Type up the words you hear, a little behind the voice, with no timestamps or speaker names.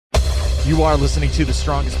You are listening to the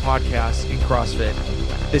strongest podcast in CrossFit.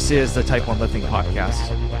 This is the Type 1 Lifting Podcast.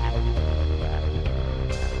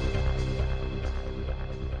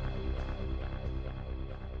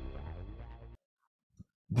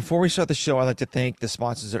 Before we start the show, I'd like to thank the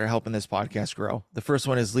sponsors that are helping this podcast grow. The first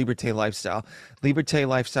one is Liberté Lifestyle. Liberté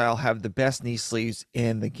Lifestyle have the best knee sleeves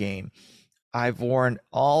in the game. I've worn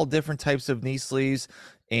all different types of knee sleeves,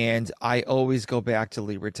 and I always go back to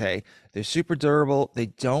Liberté. They're super durable, they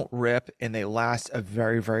don't rip, and they last a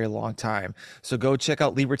very, very long time. So go check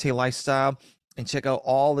out Liberté Lifestyle and check out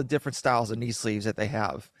all the different styles of knee sleeves that they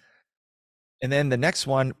have. And then the next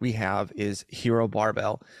one we have is Hero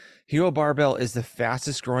Barbell. Hero Barbell is the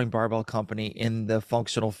fastest growing barbell company in the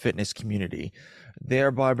functional fitness community.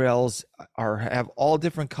 Their barbells have all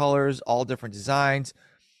different colors, all different designs,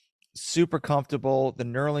 super comfortable. The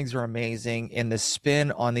knurlings are amazing, and the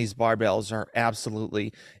spin on these barbells are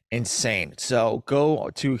absolutely insane. So go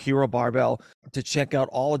to Hero Barbell to check out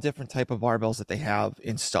all the different type of barbells that they have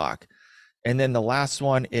in stock. And then the last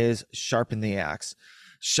one is Sharpen the Axe.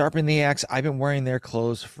 Sharpen the Axe, I've been wearing their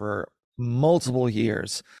clothes for multiple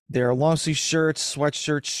years. They're long sleeve shirts,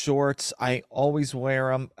 sweatshirts, shorts. I always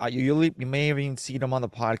wear them. You may have even seen them on the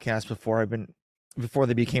podcast before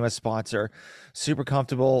they became a sponsor. Super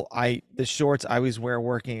comfortable. The shorts I always wear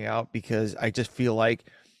working out because I just feel like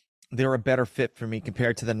they're a better fit for me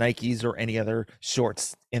compared to the Nikes or any other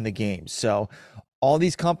shorts in the game. So all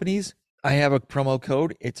these companies, I have a promo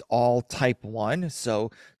code. It's all Type 1.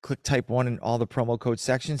 So click Type 1 in all the promo code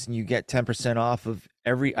sections and you get 10% off of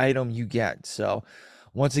every item you get. So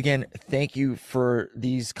once again, thank you for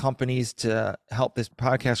these companies to help this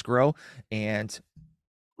podcast grow. And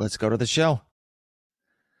let's go to the show.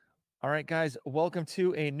 All right, guys, welcome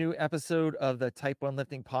to a new episode of the Type 1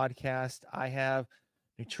 Lifting Podcast. I have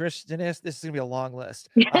nutritionist. This is going to be a long list.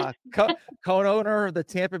 Co-owner of the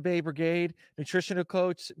Tampa Bay Brigade, nutritional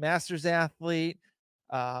coach, master's athlete,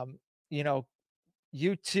 YouTube,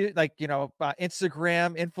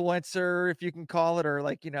 Instagram influencer, if you can call it, or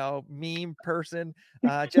meme person.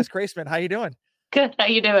 Jess Krezmien, how you doing? Good. How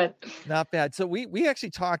you doing? Not bad. So we actually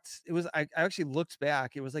talked. I actually looked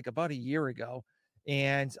back. It was like about a year ago.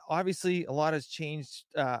 And obviously a lot has changed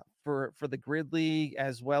for the Grid League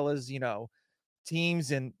as well as,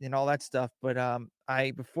 teams and all that stuff. But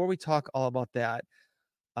before we talk all about that,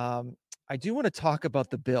 I do want to talk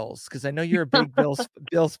about the Bills because I know you're a big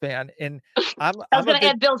Bills fan, and I was going to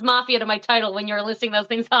add Bills Mafia to my title when you're listing those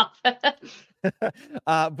things off.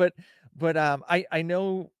 But I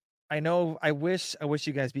know. I wish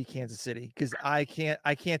you guys beat Kansas City because I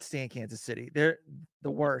can't stand Kansas City. They're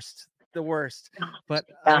the worst. But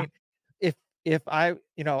yeah. I mean, if I,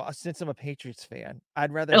 since I'm a Patriots fan,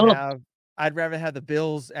 I'd rather have the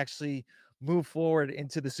Bills actually move forward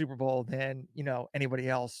into the Super Bowl than, anybody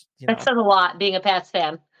else. That says a lot being a Pats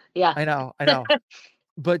fan. Yeah. I know.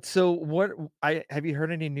 But so have you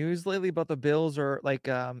heard any news lately about the Bills or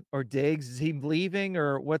Diggs? Is he leaving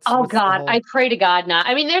or what's God, I pray to God not.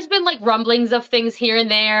 I mean, there's been rumblings of things here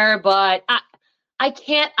and there, but I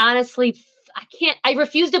can't honestly, I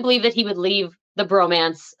refuse to believe that he would leave the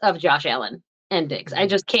bromance of Josh Allen and Diggs. I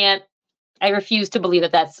just can't. I refuse to believe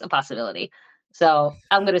that that's a possibility. So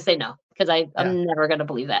I'm going to say no because I'm never going to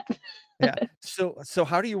believe that. Yeah. So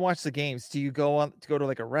how do you watch the games? Do you go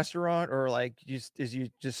to a restaurant or you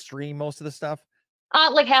just stream most of the stuff?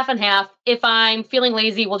 Half and half. If I'm feeling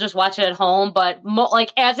lazy, we'll just watch it at home. But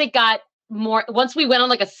as it got more, once we went on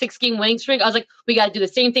a 6-game winning streak, I was like, we got to do the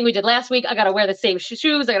same thing we did last week. I got to wear the same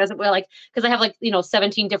shoes. I got to wear because I have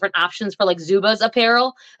 17 different options for Zuba's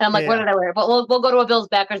apparel. And I'm what did I wear? But we'll go to a Bills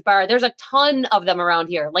backers bar. There's a ton of them around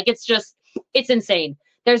here. It's insane.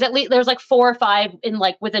 There's 4 or 5 in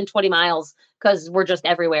within 20 miles because we're just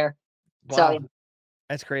everywhere. Wow. So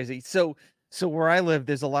that's crazy. So where I live,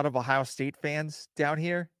 there's a lot of Ohio State fans down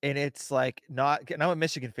here, and it's I'm a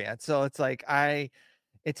Michigan fan, so it's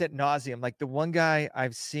it's at nauseum. The one guy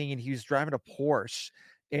I've seen, he was driving a Porsche,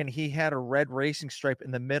 and he had a red racing stripe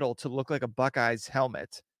in the middle to look like a Buckeyes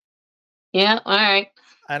helmet. Yeah, all right.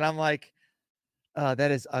 And I'm like,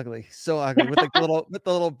 that is ugly, so ugly with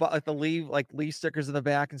the leaf stickers in the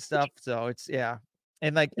back and stuff. So it's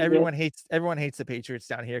and everyone hates the Patriots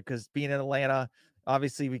down here because being in Atlanta,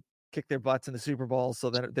 obviously we kicked their butts in the Super Bowl,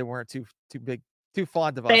 so that they weren't too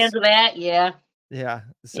fond of us. Fans of that, yeah.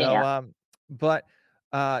 So but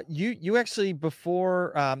you actually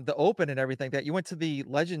before the Open and everything that you went to the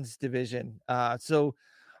Legends division. So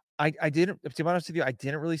I didn't, to be honest with you, I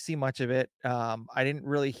didn't really see much of it. I didn't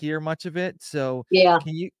really hear much of it. So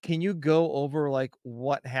can you go over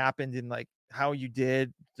what happened and how you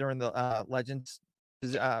did during the Legends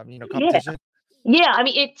competition? Yeah, I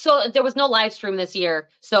mean, so there was no live stream this year,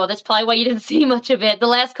 so that's probably why you didn't see much of it. The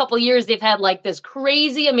last couple of years, they've had like this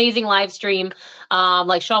crazy, amazing live stream,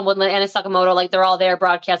 like Sean Woodland, Anna Sakamoto, like they're all there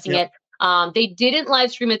broadcasting Yep. it. They didn't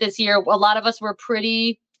live stream it this year. A lot of us were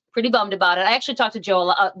pretty bummed about it. I actually talked to Joe,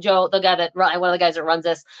 the guy that one of the guys that runs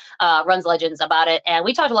this, runs Legends about it, and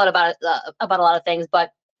we talked a lot about it, about a lot of things,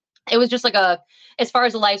 but it was just like as far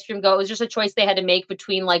as the live stream go, it was just a choice they had to make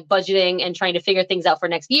between like budgeting and trying to figure things out for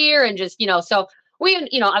next year. And just, so we,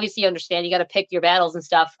 obviously understand you got to pick your battles and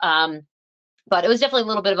stuff. But it was definitely a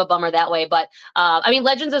little bit of a bummer that way. But I mean,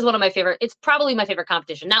 Legends is one of my favorite. It's probably my favorite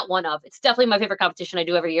competition, not one of. It's definitely my favorite competition I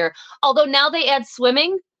do every year. Although now they add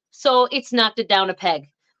swimming, so it's knocked it down a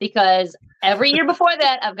peg because every year before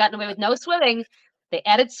that I've gotten away with no swimming. They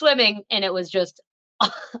added swimming, and it was just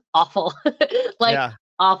awful, like Yeah.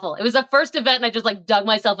 awful. It was the first event, and I just like dug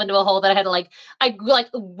myself into a hole that I had to I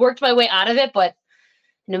worked my way out of it, but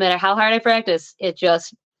no matter how hard I practice, it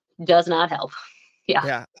just does not help. Yeah.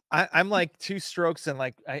 Yeah. I'm like two strokes and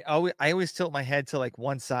like I always tilt my head to like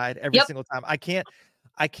one side every Yep. single time. I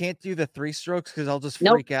can't do the three strokes because I'll just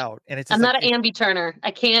Nope. freak out. And it's I'm just like not an ambi turner.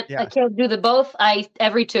 I can't. I yeah, can't do the both.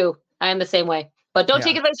 Every two. I am the same way. But don't yeah.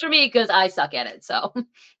 take advice from me because I suck at it. So,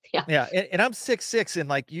 yeah. Yeah. And I'm 6'6", and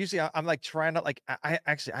like usually I'm like trying to like I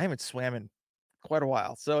haven't swam in quite a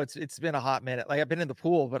while. So it's been a hot minute. Like I've been in the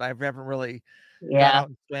pool, but I haven't really gone Yeah. out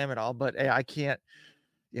and swam at all. But I can't.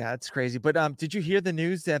 Yeah, it's crazy. But did you hear the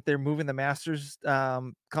news that they're moving the Masters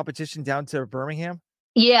competition down to Birmingham?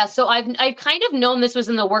 Yeah. So I've kind of known this was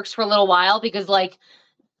in the works for a little while because like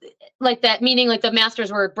that, meaning like the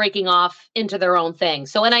masters were breaking off into their own thing.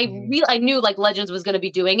 So, and Mhm. I knew like Legends was going to be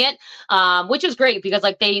doing it, which is great because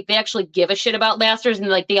like they actually give a shit about masters and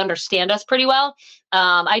like they understand us pretty well.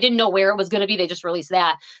 I didn't know where it was going to be. They just released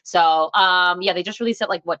that. So, yeah, they just released it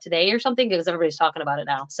like what, today or something, because everybody's talking about it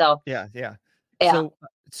now. So, Yeah, yeah. yeah.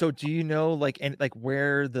 So do you know like and like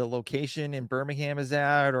where the location in Birmingham is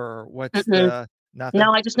at or what's Mm-mm. the nothing?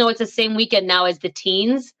 No, I just know it's the same weekend now as the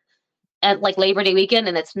teens at like Labor Day weekend,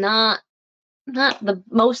 and it's not the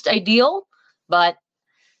most ideal, but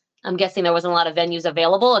I'm guessing there wasn't a lot of venues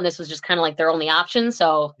available, and this was just kind of like their only option.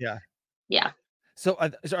 So, Yeah. yeah. So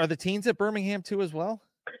are the teens at Birmingham too as well?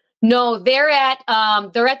 No, they're at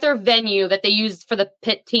their venue that they used for the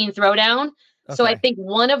pit teen throwdown. So I Okay. think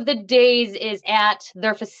one of the days is at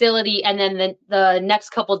their facility, and then the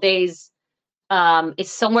next couple days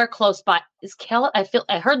is somewhere close by. Is Cal?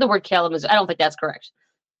 I heard the word Kalamazoo. I don't think that's correct.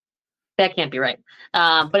 That can't be right.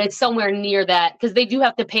 But it's somewhere near that because they do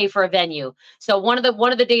have to pay for a venue. So one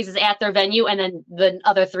of the days is at their venue, and then the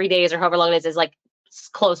other 3 days or however long it is like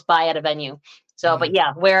close by at a venue. So, but Mhm.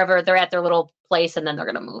 yeah, wherever they're at their little place, and then they're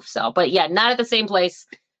gonna move. So, but yeah, not at the same place.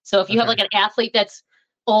 So if you have Okay. like an athlete that's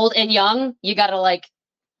old and young, you gotta like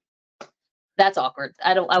that's awkward.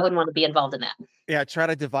 I Try, wouldn't want to be involved in that. yeah, try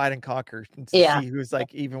to divide and conquer and to Yeah. see who's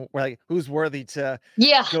like even like who's worthy to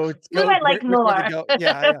Yeah. Who do go I like which one to more? go.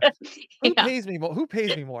 Yeah, yeah. Who Yeah. pays me more? Who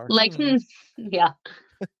pays me more? Like, yeah.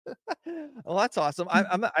 Well, that's awesome.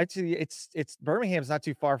 I'm actually it's Birmingham's not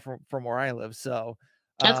too far from where I live. So,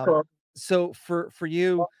 That's um, cool. for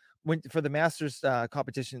you when for the Masters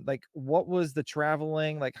competition, like what was the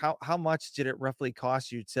traveling? Like how much did it roughly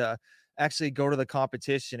cost you to actually go to the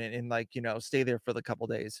competition and like stay there for the couple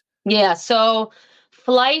days? Yeah. So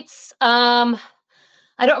flights, I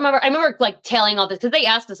don't remember. I remember like telling all this because they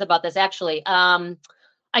asked us about this actually. I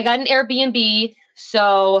got an Airbnb.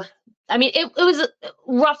 So, I mean, it was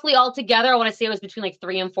roughly all together. I want to say it was between like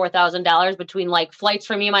 $3,000 and $4,000 between like flights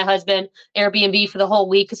for me and my husband, Airbnb for the whole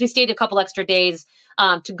week because we stayed a couple extra days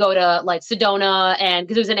to go to like Sedona and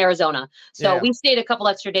because it was in Arizona. So Yeah. we stayed a couple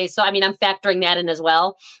extra days. So, I mean, I'm factoring that in as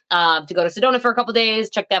well to go to Sedona for a couple days,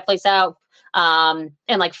 check that place out, and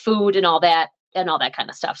like food and all that kind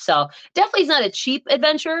of stuff. So definitely it's not a cheap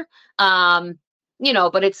adventure.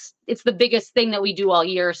 But it's the biggest thing that we do all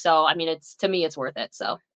year. So I mean, it's to me, it's worth it.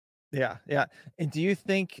 So Yeah, yeah. And do you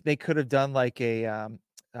think they could have done like a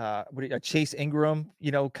Chase Ingram,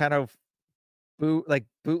 kind of bootleg,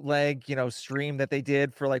 stream that they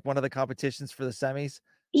did for like one of the competitions for the semis?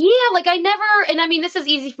 yeah, like I never, and I mean, this is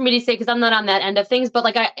easy for me to say because I'm not on that end of things. But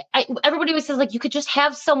like everybody always says like you could just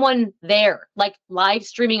have someone there, like live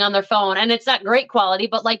streaming on their phone, and it's not great quality,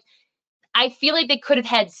 but like I feel like they could have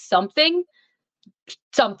had something.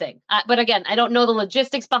 But again, I don't know the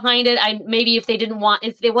logistics behind it. Maybe if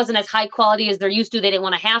it wasn't as high quality as they're used to, they didn't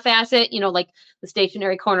want to half-ass it. Like the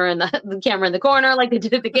stationary corner and the camera in the corner, like they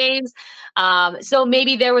did at the games. So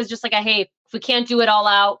maybe there was just like hey, if we can't do it all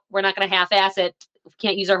out, we're not going to half-ass it. If we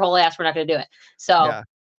can't use our whole ass, we're not going to do it. So Yeah.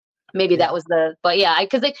 Maybe Yeah. that was but yeah,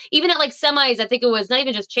 because even at like semis, I think it was not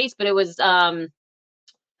even just Chase, but it was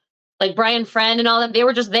like Brian Friend and all them. They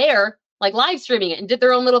were just there, like live streaming it and did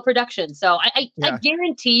their own little production. So I Yeah.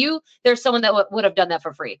 guarantee you, there's someone that would have done that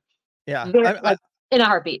for free, Yeah. very, like in a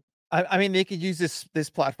heartbeat. I mean, they could use this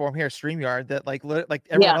platform here, StreamYard, that like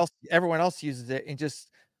Yeah. everyone else uses it, and just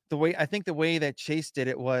the way that Chase did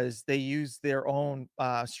it was they used their own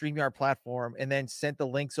StreamYard platform and then sent the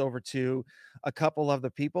links over to a couple of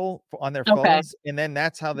the people on their Okay. phones, and then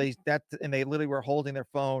that's how and they literally were holding their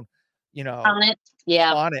phone, On it.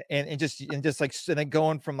 Yeah. on it, and just like and then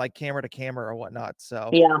going from like camera to camera or whatnot. So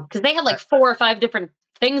Yeah. Because they had I, like 4 or 5 different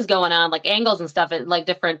things going on, like angles and stuff, and like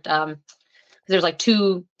different. There's like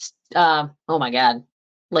 2. Oh my god,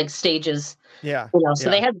 like stages. yeah, So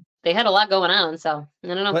yeah. they had a lot going on. So I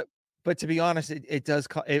don't know. But to be honest, it does.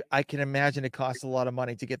 I can imagine it costs a lot of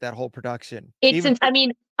money to get that whole production. It's Even I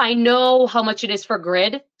mean, I know how much it is for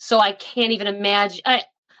grid, so I can't even imagine. I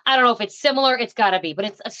don't know if it's similar. It's got to be, but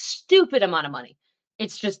it's a stupid amount of money.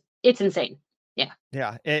 It's insane. Yeah.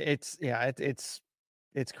 yeah, it's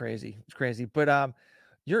crazy. It's crazy. But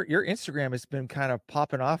your Instagram has been kind of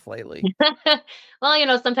popping off lately.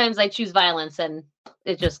 Well, sometimes I choose violence and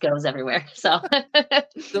it just goes everywhere. So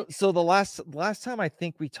So the last time I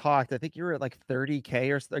think we talked, I think you were at like 30K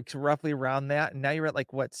or like roughly around that, and now you're at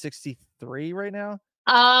like what, 63 right now?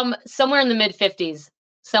 somewhere in the mid 50s. Mid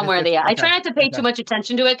Somewhere 50s. there. I Okay. try not to pay too Okay. much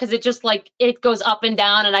attention to it because it just like it goes up and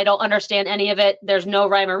down and I don't understand any of it. There's no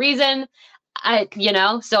rhyme or reason.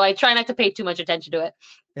 So I try not to pay too much attention to it.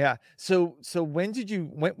 Yeah. So when did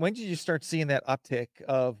you start seeing that uptick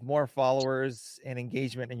of more followers and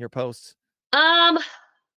engagement in your posts? Um,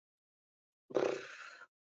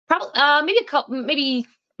 Probably maybe a couple, maybe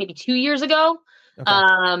 2 years ago.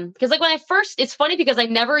 Okay. Because like when I first, it's funny because I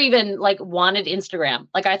never even like wanted Instagram.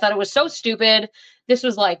 Like I thought it was so stupid. This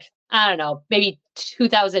was like I don't know, maybe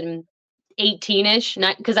 2018ish.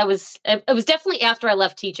 Not because it was definitely after I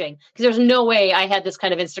left teaching because there's no way I had this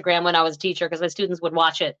kind of Instagram when I was a teacher because my students would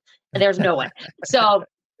watch it. There's no way. So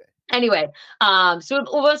anyway, so it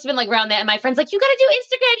must have been like around that. And my friend's like, you got to do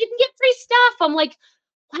Instagram. You can get free stuff. I'm like,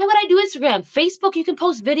 why would I do Instagram? Facebook, you can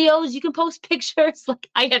post videos, you can post pictures. Like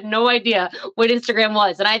I had no idea what Instagram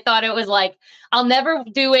was. And I thought it was like, I'll never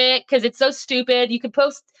do it because it's so stupid. You can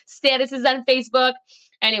post statuses on Facebook.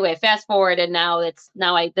 Anyway, fast forward and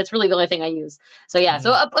that's really the only thing I use. So yeah,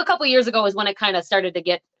 so Mhm. a couple years ago is when it kind of started to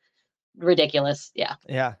get ridiculous. Yeah.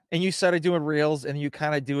 Yeah. And you started doing reels, and you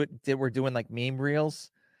kind of we're doing like meme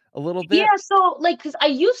reels a little Yeah, bit. so like, cause I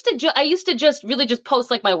used to just really just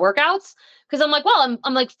post like my workouts, cause I'm like, well,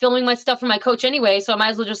 I'm like filming my stuff for my coach anyway, so I might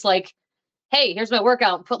as well just like, hey, here's my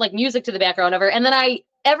workout, and put like music to the background of it, and then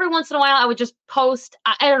every once in a while I would just post,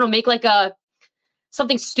 I don't know, make like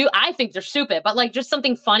something stupid. I think they're stupid, but like just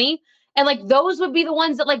something funny, and like those would be the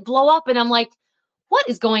ones that like blow up, and I'm like, what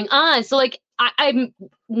is going on? So like I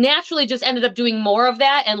naturally just ended up doing more of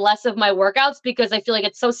that and less of my workouts because I feel like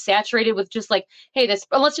it's so saturated with just like, hey, this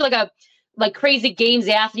unless you're like a like crazy games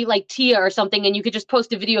athlete like Tia or something, and you could just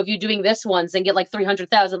post a video of you doing this once and get like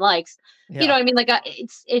 300,000 likes. You know Yeah. what I mean? Like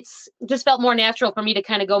it's just felt more natural for me to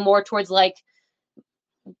kind of go more towards like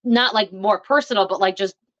not like more personal, but like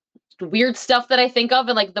just weird stuff that I think of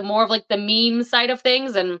and like the more of like the meme side of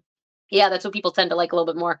things. And yeah, that's what people tend to like a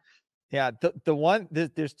little bit more. Yeah.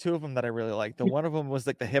 There's two of them that I really like. The one of them was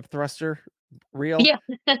like the hip thruster reel. Yeah.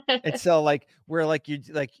 And so like where like you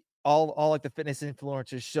like all like the fitness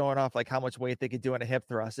influencers showing off like how much weight they could do in a hip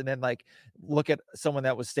thrust, and then like look at someone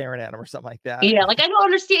that was staring at them or something like that. Yeah, like I don't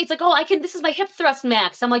understand. It's like, oh, this is my hip thrust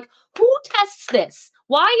max. I'm like, who tests this?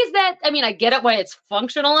 Why is that? I mean, I get it why it's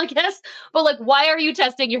functional, I guess, but like, why are you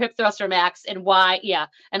testing your hip thruster max and why? Yeah.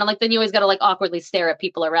 And I'm like, then you always got to like awkwardly stare at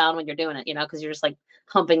people around when you're doing it, because you're just like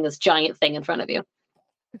humping this giant thing in front of you.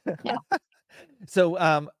 Yeah.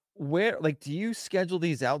 So where like do you schedule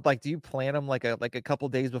these out? Like do you plan them like a couple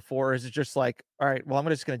days before, or is it just like, all right, well, I'm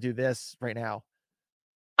just gonna do this right now?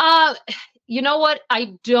 Uh, you know what?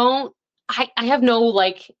 I don't. I have no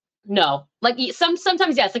like no like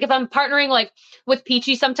sometimes yes. Like if I'm partnering like with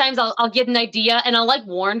Peachy, sometimes I'll get an idea and I'll like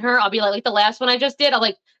warn her. I'll be like the last one I just did. I'll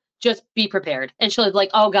like just be prepared, and she'll be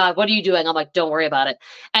like, oh God, what are you doing? I'm like, don't worry about it.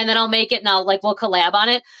 And then I'll make it and I'll like we'll collab on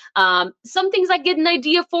it. Some things I get an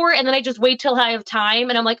idea for, and then I just wait till I have time,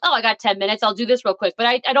 and I'm like, oh, I got 10 minutes. I'll do this real quick. But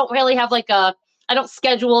I don't really have like I don't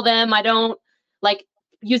schedule them. I don't like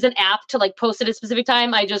use an app to like post at a specific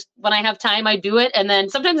time. I just when I have time, I do it, and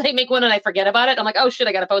then sometimes I make one and I forget about it. I'm like, oh shit,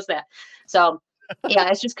 I gotta post that. So yeah,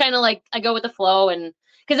 it's just kind of like I go with the flow, and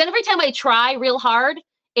because then every time I try real hard,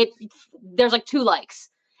 there's like 2 likes,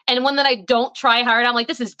 and one that I don't try hard, I'm like,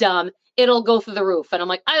 this is dumb. it'll go through the roof. And I'm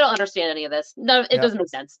like, I don't understand any of this. No, it Yeah. doesn't make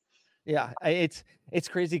sense. Yeah. It's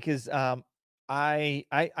crazy because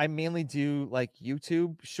I mainly do like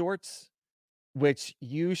YouTube shorts, which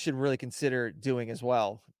you should really consider doing as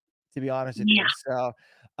well, to be honest with Yeah. you.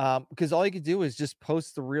 So, because all you can do is just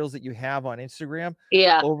post the reels that you have on Instagram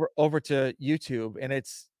Yeah. over to YouTube, and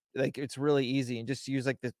it's really easy, and just use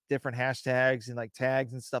like the different hashtags and like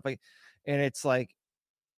tags and stuff like, and it's like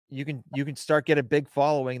you can start get a big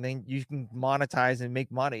following, then you can monetize and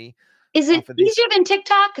make money Is it off of these. easier than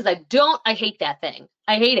TikTok? Because I hate that thing.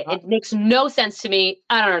 I hate it. I, It makes no sense to me.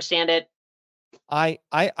 I don't understand it. I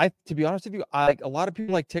to be honest with you, I like a lot of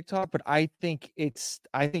people like TikTok, but I think the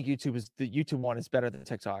YouTube one is better than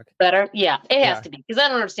TikTok. Better? Yeah, it has Yeah. to be because I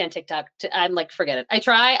don't understand TikTok. I'm like, forget it. I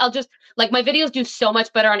try. I'll just like my videos do so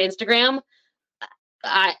much better on Instagram.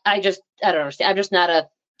 I don't understand.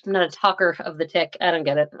 I'm not a talker of the tick. I don't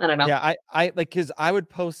get it. I don't know. Yeah, I like because I would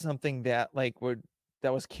post something that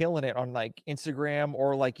was killing it on like Instagram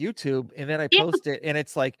or like YouTube, and then I Yeah. post it and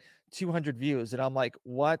it's like 200 views, and I'm like,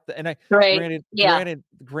 what? And I Right. granted, Yeah.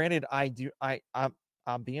 granted,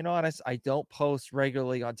 I'm being honest, I don't post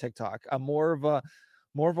regularly on TikTok. I'm more of a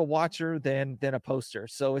watcher than a poster.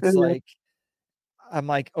 So it's Mhm. like I'm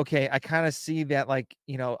like, okay, I kind of see that, like,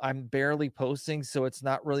 I'm barely posting, so it's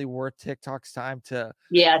not really worth TikTok's time to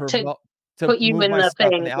Yeah. To promote to put you move in my the stuff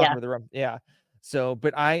in thing. the Yeah. algorithm. Yeah. So,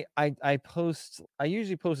 but I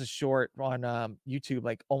usually post a short on YouTube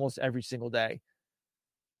like almost every single day.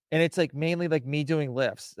 And it's like mainly like me doing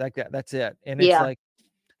lifts like that. That's it. And it's Yeah.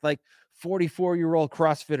 like 44-year-old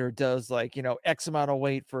CrossFitter does like, X amount of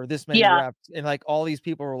weight for this many Yeah. reps. And like all these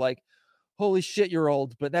people were like, holy shit, you're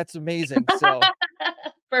old, but that's amazing. So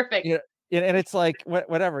Perfect. yeah, and it's like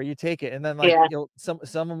whatever, you take it, and then like Yeah. some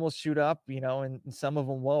of them will shoot up, and some of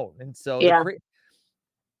them won't, and so Yeah.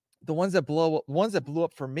 the ones that blew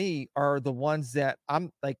up for me are the ones that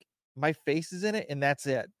I'm like my face is in it, and that's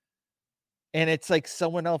it, and it's like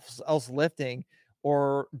someone else lifting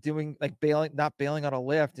or doing like not bailing on a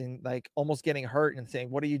lift and like almost getting hurt and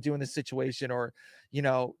saying, what do you do in this situation? Or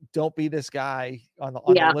don't be this guy on the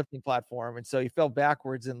Yeah. lifting platform. And so he fell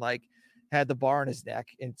backwards and like had the bar in his neck,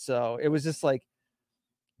 and so it was just like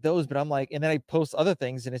those. But I'm like, and then I post other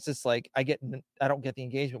things, and it's just like I don't get the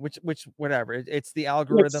engagement, which whatever, it's the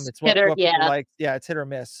algorithm, It's it's hitter. what people Yeah. like. Yeah, it's hit or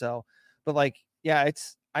miss. So but like, yeah,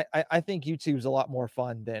 it's I think YouTube's a lot more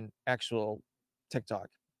fun than actual TikTok.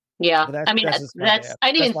 Yeah. But I mean, that's just my bad.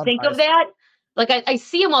 I didn't That's even my think of bias. that. Like, I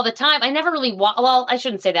see them all the time. I never really well, I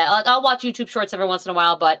shouldn't say that. Like, I'll watch YouTube shorts every once in a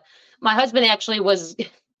while, but my husband actually was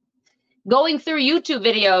going through YouTube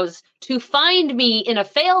videos to find me in a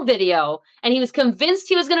fail video. And he was convinced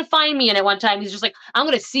he was going to find me in it one time. He's just like, I'm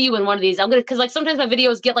going to see you in one of these. Because like sometimes my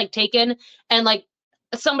videos get like taken and like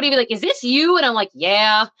somebody be like, is this you? And I'm like,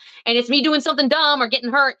 yeah. And it's me doing something dumb or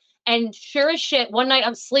getting hurt. And sure as shit, one night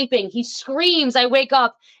I'm sleeping. He screams. I wake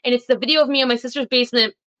up and it's the video of me in my sister's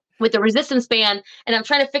basement with the resistance band. And I'm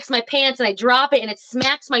trying to fix my pants and I drop it and it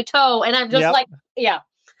smacks my toe. And I'm just Yep. like, yeah.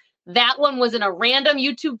 That one was in a random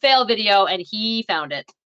YouTube fail video and he found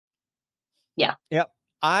it. Yeah. Yep.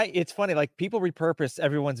 It's funny, like people repurpose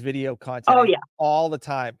everyone's video Oh, content yeah. all the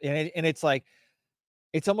time. And it's like,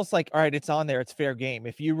 it's almost like, all right, it's on there, it's fair game.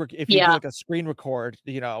 If you do Yeah. like a screen record,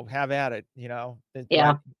 have at it,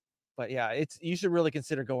 Yeah. but yeah, you should really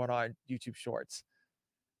consider going on YouTube Shorts.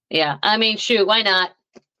 Yeah. I mean, shoot, why not?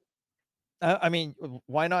 I mean,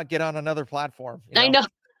 why not get on another platform? I know.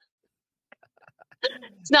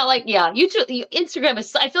 It's not like, yeah, YouTube, Instagram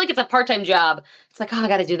is, I feel like it's a part-time job. It's like, oh, I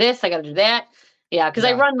got to do this. I got to do that. Yeah. Cause I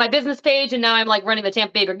Yeah. run my business page and now I'm like running the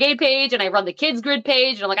Tampa Bay Brigade page and I run the kids grid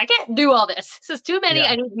page. And I'm like, I can't do all this. This is too many.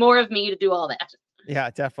 Yeah. I need more of me to do all that. Yeah,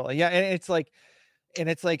 definitely. Yeah. And it's like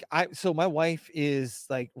so my wife is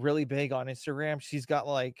like really big on Instagram. She's got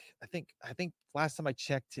like, I think last time I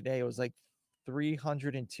checked today, it was like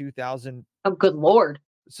 302,000 Oh, good Lord.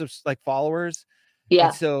 like followers. Yeah.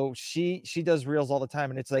 And so she does reels all the time.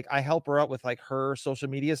 And it's like, I help her out with like her social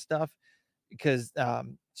media stuff because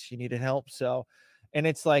she needed help. So, and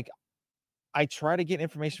it's like, I try to get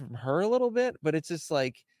information from her a little bit, but it's just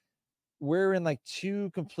like, we're in like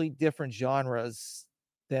two complete different genres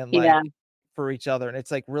than like Yeah. for each other. And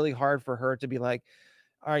it's like really hard for her to be like,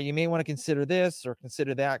 all right, you may want to consider this or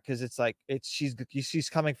consider that. Cause it's like, she's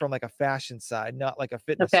coming from like a fashion side, not like a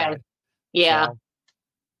fitness Okay. side. Yeah. So,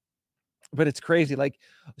 but it's crazy. Like,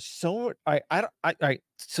 so I don't,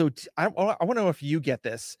 I want to know if you get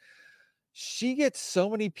this. She gets so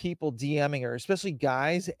many people DMing her, especially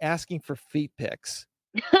guys asking for feet pics.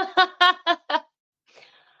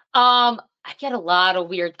 I get a lot of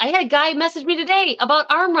weird. I had a guy message me today about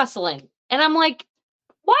arm wrestling, and I'm like,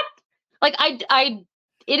 "What? Like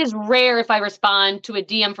it is rare if I respond to a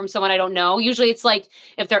DM from someone I don't know. Usually it's like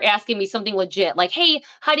if they're asking me something legit, like, hey,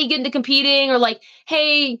 how do you get into competing? Or like,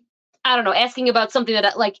 hey, I don't know, asking about something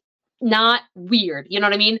that like not weird. You know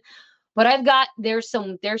what I mean? But there's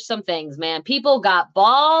some things, man. People got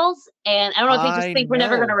balls, and I don't know if they just I think we're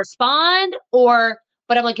never gonna know. respond, or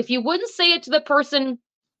but I'm like, if you wouldn't say it to the person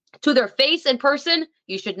to their face in person,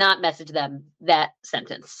 you should not message them that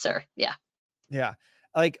sentence, sir. Yeah. Yeah.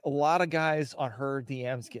 Like a lot of guys on her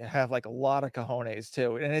DMs have like a lot of cojones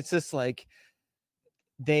too. And it's just like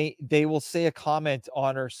they will say a comment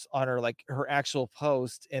on her like her actual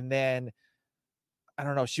post, and then I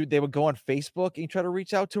don't know, they would go on Facebook and try to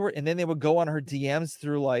reach out to her, and then they would go on her DMs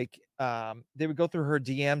through like they would go through her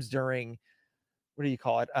DMs during, what do you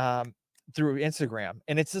call it? Through Instagram.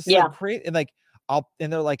 And it's just like Yeah. crazy. And like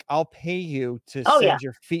they're like, I'll pay you to Oh yeah. send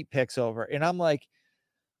your feet pics over. And I'm like,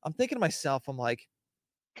 I'm thinking to myself, Well,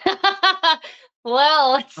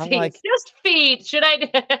 let's I'm see. like, It's just feet. Should I?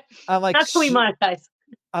 I'm like, That's what we monetize.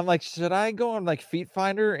 I'm like, should I go on like Feet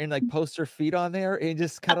Finder and like post her feet on there and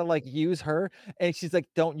just kind of like use her? And she's like,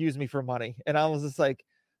 don't use me for money. And I was just like,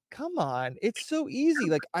 come on, it's so easy.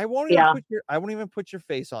 Like Yeah. I won't even put your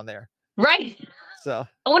face on there. Right. So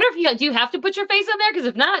I wonder if do you have to put your face on there? Because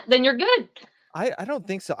if not, then you're good. I don't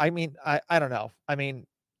think so. I mean, I don't know. I mean,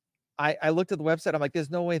 I looked at the website. I'm like, there's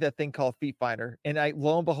no way that thing called Feet Finder. And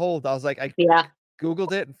lo and behold, I was like, I Yeah.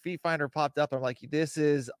 Googled it and Feet Finder popped up. I'm like, this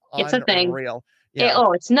is It's a thing. unreal. Yeah.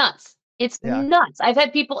 Oh, it's nuts. It's Yeah. nuts. I've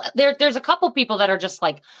had people there's a couple people that are just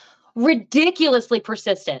like ridiculously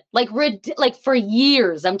persistent. Like for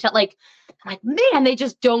years. I'm like, man, they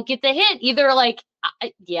just don't get the hint. Either like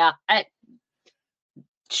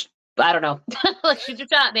I don't know. Like shoot your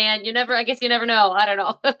shot, man. I guess you never know. I don't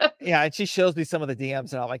know. Yeah, and she shows me some of the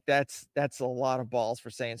DMs, and I'm like, that's a lot of balls for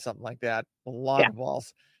saying something like that. A lot Yeah. of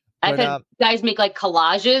balls. I've But had guys make like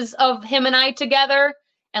collages of him and I together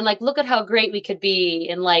and like look at how great we could be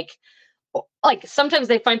and like sometimes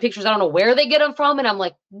they find pictures I don't know where they get them from and I'm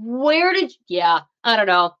like yeah, I don't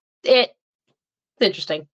know. It's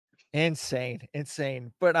interesting. insane.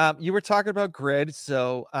 But you were talking about grid,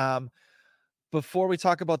 so before we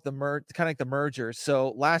talk about the kind of like the merger.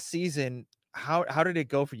 So last season, how did it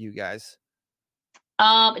go for you guys?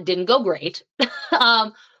 It didn't go great.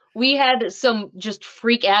 um we had some just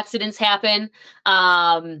freak accidents happen.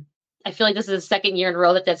 I feel like this is the second year in a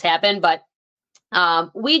row that's happened, but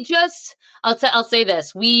we just I'll say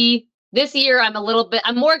this. This year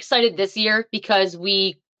I'm more excited this year because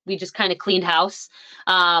we just kind of cleaned house.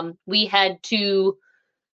 We had to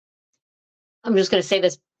I'm just going to say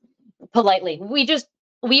this politely.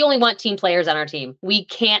 We only want team players on our team. We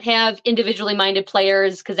can't have individually minded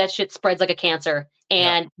players because that shit spreads like a cancer.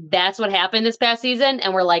 Yeah. And that's what happened this past season.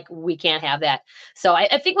 And we're like, we can't have that. So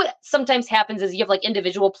I think what sometimes happens is you have like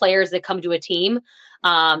individual players that come to a team,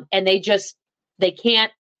 and they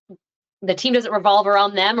can't. The team doesn't revolve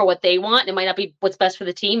around them or what they want. It might not be what's best for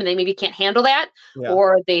the team, and they maybe can't handle that, Yeah.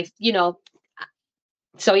 or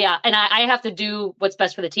so yeah, and I have to do what's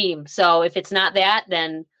best for the team. So if it's not that,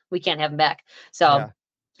 then we can't have him back. So Yeah.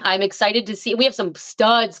 I'm excited to see. We have some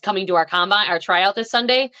studs coming to our tryout this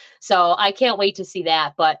Sunday. So I can't wait to see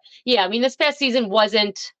that. But yeah, I mean, this past season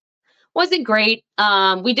wasn't great.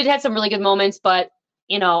 We did have some really good moments, but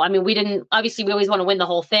I mean, we didn't. Obviously, we always want to win the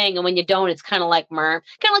whole thing, and when you don't, it's kind of like kind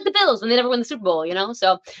of like the Bills when they never win the Super Bowl,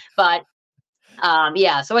 So, but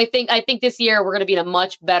yeah. So I think this year we're going to be in a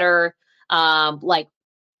much better like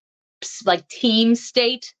team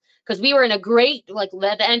state because we were in a great at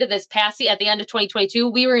the end of at the end of 2022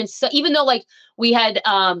 we were even though like we had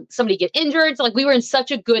somebody get injured, so like we were in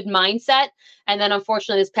such a good mindset, and then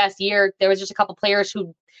unfortunately this past year there was just a couple players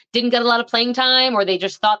who didn't get a lot of playing time or they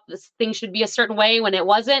just thought this thing should be a certain way when it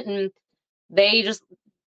wasn't, and they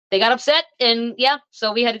got upset, and yeah,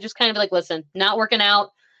 so we had to just kind of be like, listen, not working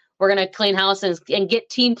out. We're gonna clean house and get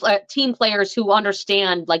team players who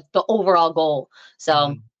understand like the overall goal. So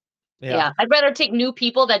Mhm. yeah, I'd rather take new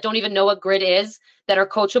people that don't even know what grid is, that are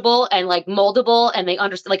coachable and like moldable, and they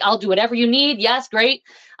understand. Like, I'll do whatever you need. Yes, great.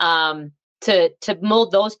 To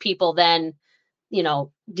mold those people than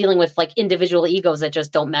dealing with like individual egos that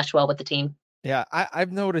just don't mesh well with the team. Yeah.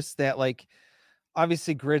 I've noticed that like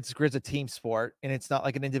obviously grid's a team sport and it's not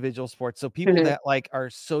like an individual sport. So people Mhm. that like are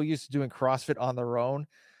so used to doing CrossFit on their own,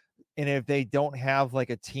 and if they don't have like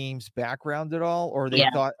a team's background at all, or they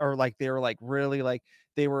Yeah, thought, or like they were like really like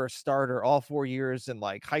they were a starter all 4 years in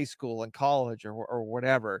like high school and college or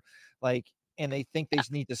whatever, like, and they think they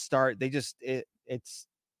just need to start, they just it's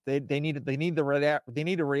they need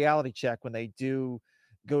a reality check when they do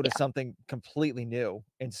go to Yeah. something completely new.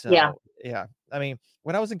 And Yeah. so, yeah, I mean,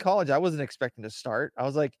 when I was in college, I wasn't expecting to start. I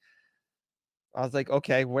was like,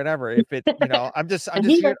 okay, whatever. If it, I'm I'm just here.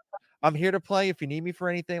 here. I'm here to play. If you need me for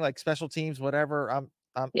anything, like special teams, whatever,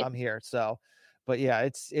 Yeah. I'm here. So, but yeah,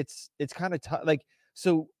 it's kind of tough. Like,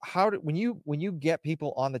 so when you get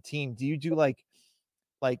people on the team, do you do like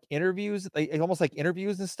interviews, like almost like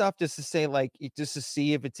interviews and stuff, just to say like, just to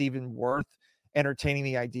see if it's even worth entertaining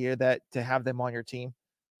the idea that to have them on your team?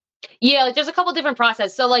 Yeah, like there's a couple different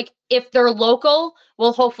process. So like if they're local,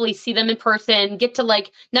 we'll hopefully see them in person, get to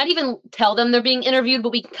like not even tell them they're being interviewed,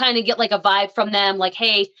 but we can kind of get like a vibe from them, like,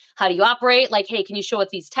 hey, how do you operate? Like, hey, can you show us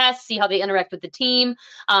these tests, see how they interact with the team?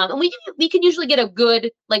 And we can usually get a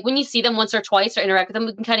good, like when you see them once or twice or interact with them,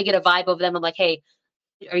 we can kind of get a vibe of them of like, hey,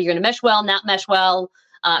 are you going to mesh well, not mesh well,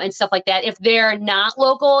 and stuff like that. If they're not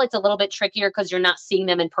local, it's a little bit trickier because you're not seeing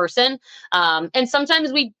them in person. And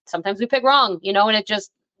sometimes we pick wrong, and it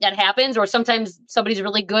just that happens. Or sometimes somebody's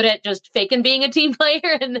really good at just faking being a team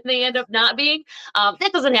player and then they end up not being.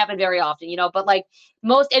 That doesn't happen very often, but like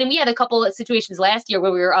and we had a couple of situations last year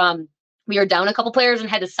where we were down a couple players and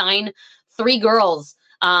had to sign 3 girls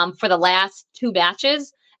for the last 2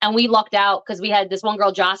 batches, and we lucked out because we had this one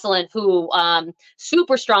girl, Jocelyn, who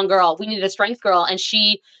super strong girl. We needed a strength girl, and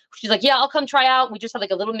she's like, yeah, I'll come try out. We just had like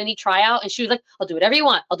a little mini tryout, and she was like, I'll do whatever you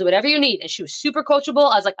want. I'll do whatever you need. And she was super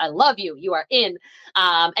coachable. I was like, I love you. You are in.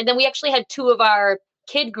 And then we actually had 2 of our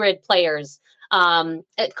kid grid players come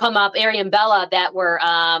up, Ari and Bella, that were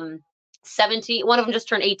 17. One of them just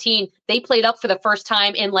turned 18. They played up for the first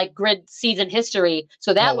time in like grid season history.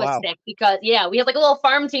 So Oh, that was wow. sick because we had like a little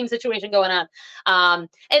farm team situation going on.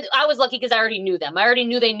 And I was lucky because I already knew them. I already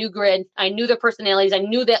knew they knew grid. I knew their personalities. I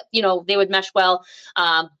knew that, they would mesh well.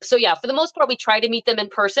 So yeah, for the most part, we try to meet them in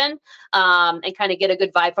person and kind of get a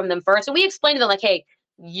good vibe from them first. And we explained to them like, hey,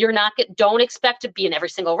 don't expect to be in every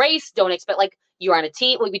single race. Don't expect like you're on a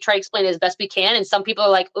team. We try to explain it as best we can. And some people are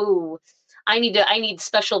like, ooh, I need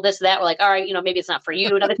special this, that. We're like, all right, maybe it's not for you.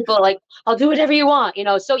 And other people are like, I'll do whatever you want,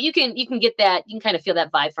 so you can get that, you can kind of feel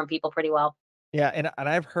that vibe from people pretty well. Yeah, and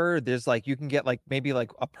I've heard there's like you can get like maybe like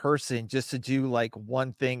a person just to do like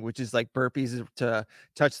one thing, which is like burpees to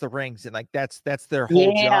touch the rings, and like that's their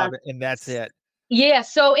whole Yeah. job, and that's it. Yeah.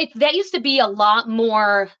 So that used to be a lot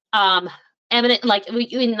more eminent, like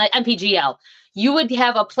in like MPGL. You would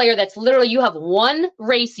have a player that's literally you have one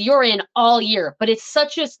race you're in all year, but it's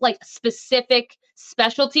such a like specific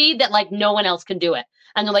specialty that like no one else can do it.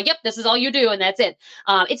 And they're like, yep, this is all you do, and that's it.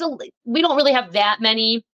 We don't really have that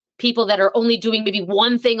many people that are only doing maybe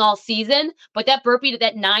one thing all season, but that burpee,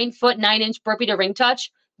 that 9 foot 9 inch burpee to ring touch,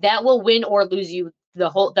 that will win or lose you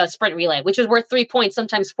the sprint relay, which is worth 3 points,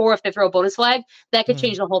 sometimes 4 if they throw a bonus flag. That could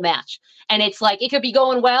change the whole match. And it's like it could be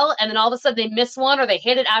going well, and then all of a sudden they miss one or they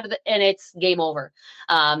hit it out of and it's game over.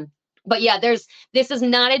 But yeah, this is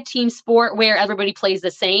not a team sport where everybody plays the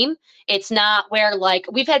same. It's not where like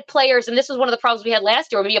we've had players, and this was one of the problems we had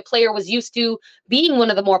last year, where maybe a player was used to being one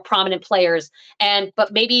of the more prominent players,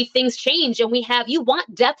 but maybe things change, and you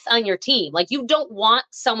want depth on your team. Like you don't want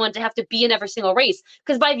someone to have to be in every single race,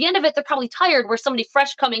 because by the end of it, they're probably tired, where somebody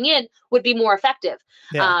fresh coming in would be more effective.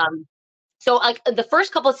 Yeah. So like the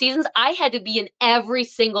first couple of seasons, I had to be in every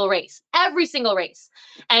single race.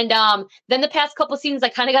 And then the past couple of seasons, I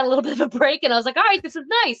kind of got a little bit of a break, and I was like, all right, this is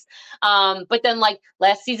nice. But then like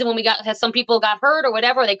last season when some people got hurt or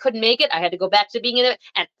whatever, they couldn't make it, I had to go back to being in it.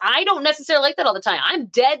 And I don't necessarily like that all the time. I'm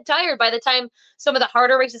dead tired by the time some of the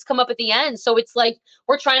harder races come up at the end. So it's like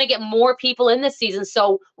we're trying to get more people in this season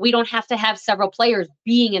so we don't have to have several players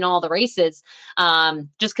being in all the races.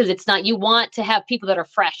 Just because it's not, you want to have people that are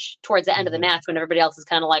fresh towards the end of the match when everybody else is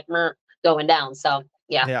kind of like going down. So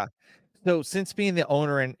yeah. Yeah. So since being the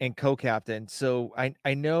owner and co-captain, so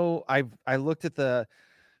I know I looked at the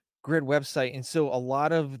grid website, and so a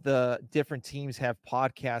lot of the different teams have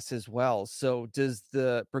podcasts as well. So does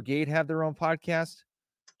the brigade have their own podcast?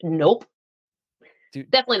 Nope. Dude.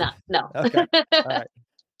 Definitely not. No. Okay. All right.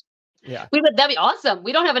 Yeah. That'd be awesome.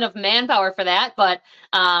 We don't have enough manpower for that, but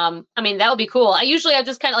I mean that would be cool. I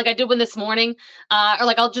just kind of like I did one this morning, or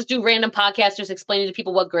like I'll just do random podcasts, just explaining to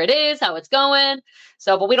people what grid is, how it's going.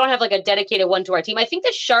 So, but we don't have like a dedicated one to our team. I think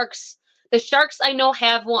the Sharks I know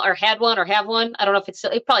have one or had one or have one. I don't know if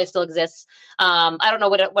it probably still exists. I don't know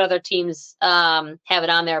what other teams have it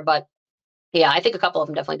on there, but yeah, I think a couple of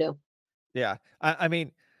them definitely do. Yeah. I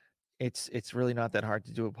mean, it's really not that hard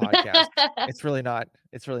to do a podcast. It's really not.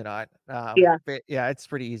 Yeah. But yeah, it's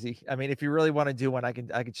pretty easy. I mean, if you really want to do one, I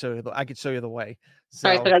could show you the way. So,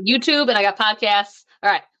 all right, so I got YouTube and I got podcasts. All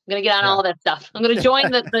right, I'm gonna get on all of that stuff. I'm gonna join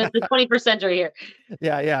the 21st century here.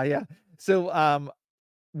 Yeah. So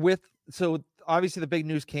obviously the big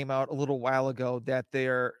news came out a little while ago that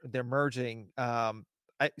they're merging.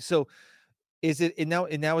 So is it now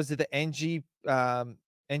is it the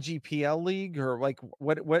NGPL league, or like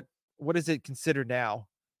what is it considered now?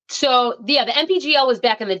 So yeah, the MPGL was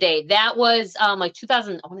back in the day. That was like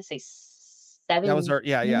 2000. I want to say That was 7.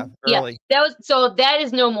 yeah, Yeah, early. that was so that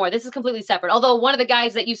is no more. This is completely separate. Although one of the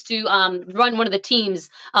guys that used to run one of the teams,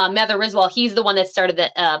 Mather Riswell, he's the one that started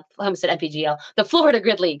the I almost said MPGL, the Florida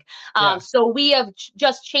Grid League. Yeah. So we have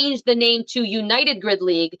just changed the name to United Grid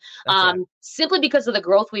League, Okay. simply because of the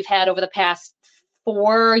growth we've had over the past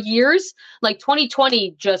 4 years. Like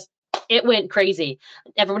 2020, just it went crazy.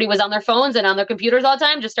 Everybody was on their phones and on their computers all the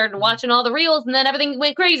time, just started watching all the reels, and then everything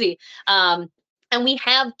went crazy. And we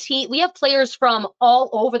have players from all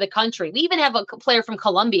over the country. We even have a player from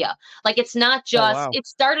Colombia. Like, it's not just, wow. It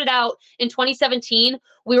started out in 2017.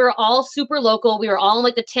 We were all super local. We were all in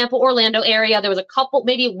like the Tampa, Orlando area. There was a couple,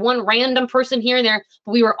 maybe one random person here and there,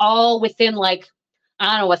 but we were all within like,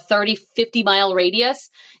 I don't know, a 30, 50-mile radius.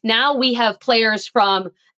 Now we have players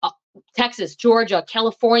from Texas, Georgia,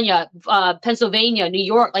 California, Pennsylvania, New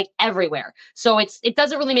York, like everywhere. So it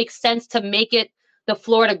doesn't really make sense to make it the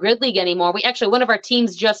Florida Grid League anymore. We actually, one of our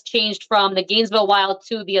teams just changed from the Gainesville Wild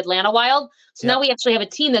to the Atlanta Wild. So now we actually have a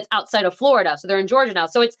team that's outside of Florida. So they're in Georgia now.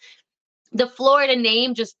 So it's the Florida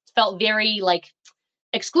name just felt very like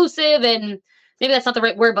exclusive, and maybe that's not the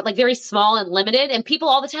right word, but like very small and limited. And people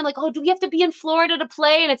all the time like, oh, do we have to be in Florida to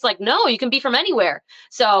play? And it's like, no, you can be from anywhere.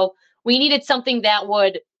 So we needed something that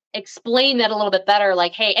would explain that a little bit better.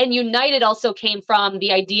 Like, hey, and United also came from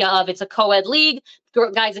the idea of it's a co-ed league.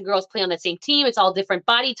 Guys and girls play on the same team. It's all different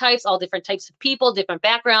body types, all different types of people, different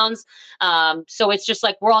backgrounds. So it's just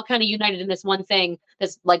like we're all kind of united in this one thing,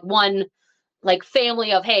 this like one like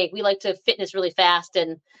family of, hey, we like to fitness really fast,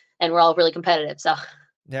 and we're all really competitive. So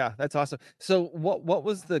yeah, that's awesome. So what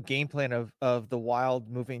was the game plan of the Wild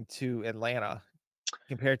moving to Atlanta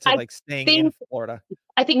compared to I like staying in think Florida?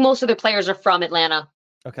 I think most of their players are from Atlanta.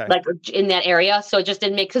 Okay. Like in that area. So it just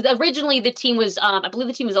didn't make, because originally the team was, I believe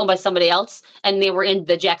the team was owned by somebody else, and they were in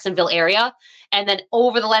the Jacksonville area. And then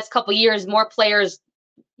over the last couple of years, more players,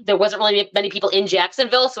 there wasn't really many people in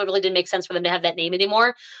Jacksonville, so it really didn't make sense for them to have that name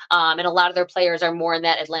anymore. And a lot of their players are more in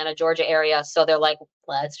that Atlanta, Georgia area. So they're like,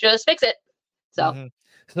 let's just fix it. So.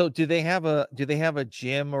 So do they have a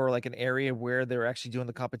gym or like an area where they're actually doing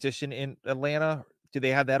the competition in Atlanta? Do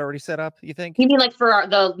they have that already set up, you think? You mean like for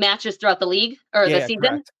the matches throughout the league or the season?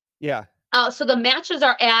 Correct. Yeah. So the matches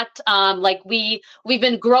are at like we've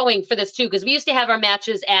been growing for this too, because we used to have our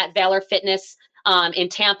matches at Valor Fitness in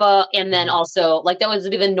Tampa, and then also like that would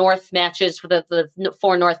be the North matches for the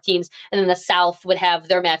 4 North teams, and then the South would have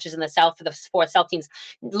their matches in the South for the 4 South teams.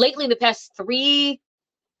 Lately, the past three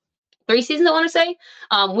seasons, I want to say,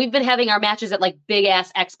 we've been having our matches at like big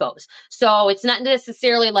ass expos. So it's not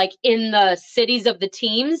necessarily like in the cities of the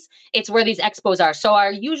teams, it's where these expos are. So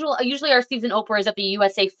usually our season opener is at the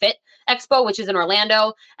USA Fit Expo, which is in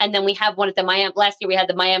Orlando. And then we have one at the last year we had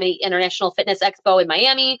the Miami International Fitness Expo in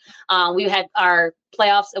Miami. We had our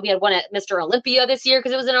playoffs. We had one at Mr. Olympia this year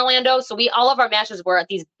because it was in Orlando. So all of our matches were at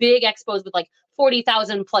these big expos with like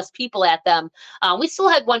 40,000 plus people at them. We still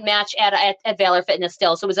had one match at Valor Fitness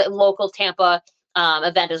still. So it was a local Tampa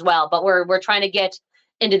event as well. But we're trying to get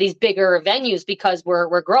into these bigger venues because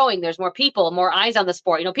we're growing. There's more people, more eyes on the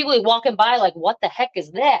sport. People are walking by like, what the heck is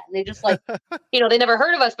that? And they just like, they never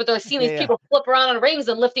heard of us, but they're seeing these people flip around on rings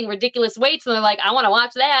and lifting ridiculous weights. And they're like, I want to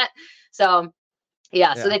watch that. So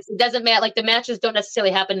so it doesn't matter. Like the matches don't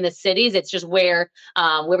necessarily happen in the cities. It's just where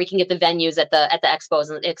we can get the venues at the expos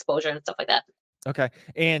and exposure and stuff like that. Okay.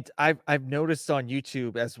 And I've noticed on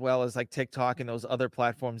YouTube as well as like TikTok and those other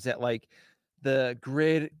platforms that like the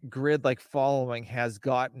grid like following has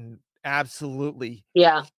gotten absolutely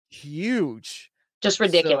huge. Just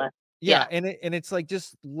ridiculous. So, and it's like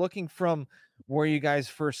just looking from where you guys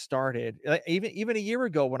first started, like even a year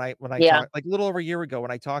ago when I talked, like a little over a year ago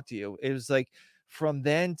when I talked to you, it was like from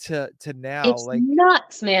then to now, it's like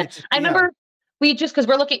nuts, man. I remember we just, because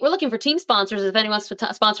we're looking for team sponsors if anyone wants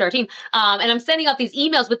to sponsor our team. And I'm sending out these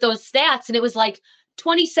emails with those stats, and it was like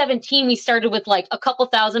 2017 we started with like a couple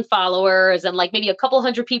thousand followers and like maybe a couple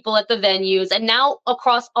hundred people at the venues, and now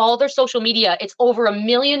across all their social media it's over 1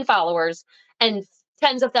 million followers and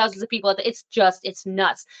tens of thousands of people it's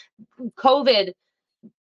nuts. COVID,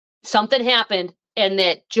 something happened and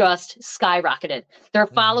it just skyrocketed. Their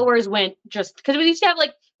followers went, just because we used to have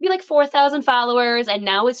like 4,000 followers, and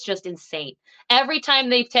now it's just insane. Every time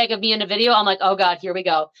they tag me in a video, I'm like, oh God, here we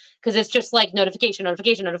go. Because it's just like notification.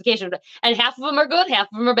 And half of them are good, half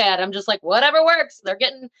of them are bad. I'm just like, whatever works.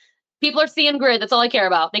 People are seeing grid. That's all I care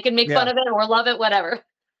about. They can make fun of it or love it, whatever.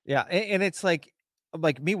 Yeah, and it's like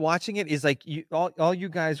me watching it is like you all you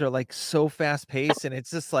guys are like so fast paced, and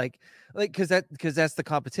it's just like because that's the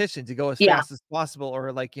competition to go as Yeah. fast as possible,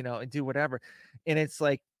 or like and do whatever, and it's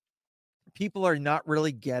like people are not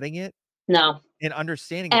really getting it No, and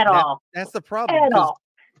understanding it, at and all. that's the problem At because all.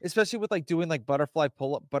 especially with like doing like butterfly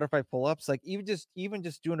pull-ups, like even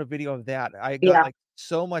just doing a video of that, I got Yeah. like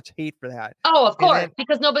so much hate for that, Oh, of and course, then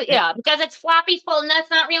because nobody, it, yeah, because it's floppy full, and that's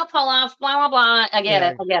not real pull-offs, blah, blah, blah. I get yeah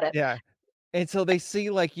it. I get it. yeah. And so they see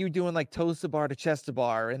like you doing like toes to bar to chest to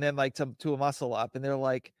bar, and then like to a muscle up, and they're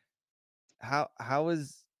like, how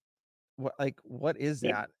is what is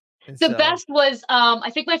Yeah. that? And The so best was, I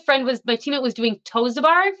think my teammate was doing toes to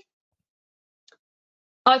bar.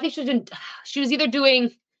 Oh, I think she was either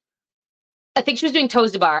doing, I think she was doing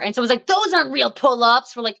toes to bar. And so I was like, those aren't real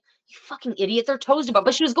pull-ups. We're like, you fucking idiot, they're toes to bar.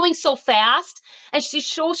 But she was going so fast and she's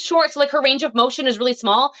so short. So like her range of motion is really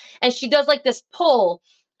small. And she does like this pull,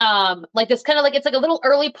 like this kind of like, it's like a little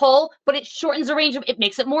early pull, but it shortens the range of, it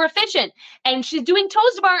makes it more efficient. And she's doing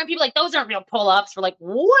toes to bar and people are like, those aren't real pull-ups. We're like,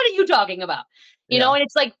 what are you talking about? yeah And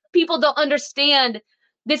it's like, people don't understand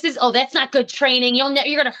this is, oh, that's not good training. You're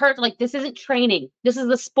going to hurt. Like, this isn't training. This is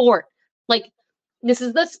the sport. Like, this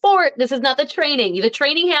is the sport. This is not the training. The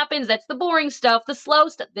training happens. That's the boring stuff, the slow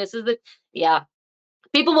stuff. This is yeah.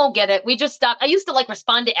 People won't get it. We just stop. I used to like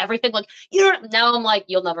respond to everything like, you don't, now I'm like,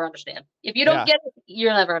 you'll never understand. If you don't yeah get it,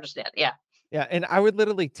 you'll never understand. Yeah. yeah. And I would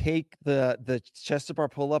literally take the chest to bar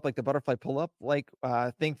pull up, like the butterfly pull up, like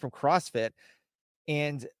thing from CrossFit,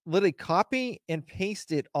 and literally copy and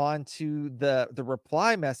paste it onto the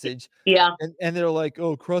reply message, Yeah. and they're like,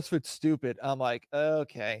 oh, CrossFit's stupid. I'm like,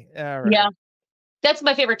 okay, all Yeah. right. That's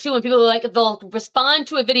my favorite too. When people are like, they'll respond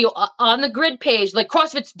to a video on the grid page, like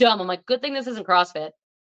CrossFit's dumb. I'm like, good thing this isn't CrossFit.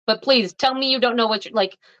 But please tell me you don't know what you're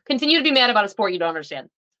like, continue to be mad about a sport you don't understand.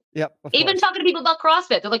 Yep, of Even course. talking to people about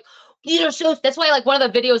CrossFit, they're like, so that's why like one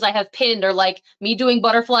of the videos I have pinned are like me doing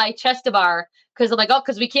butterfly chest to bar because I'm like, oh,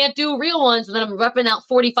 because we can't do real ones, and then I'm repping out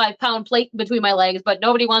 45-pound plate between my legs, but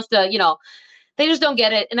nobody wants to, they just don't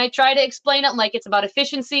get it. And I try to explain it. I'm like, it's about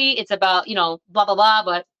efficiency, it's about blah blah blah,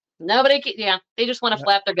 but yeah, they just want to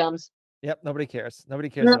flap their gums. Yep, nobody cares. Nobody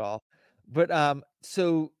cares No. at all. But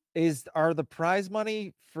so are the prize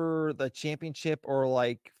money for the championship or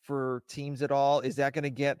like for teams at all? Is that going to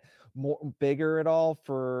get more bigger at all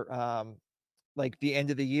for like the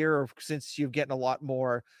end of the year, or since you're getting a lot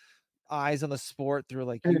more eyes on the sport through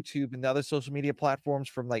like YouTube and the other social media platforms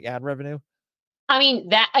from like ad revenue? I mean,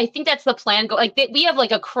 that I think that's the plan. We have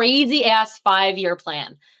like a crazy ass 5-year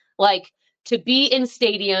plan, like to be in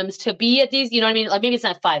stadiums, to be at these. You know what I mean? Like maybe it's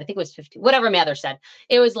not 5. I think it was 15. Whatever Mather said,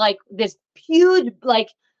 it was like this huge, like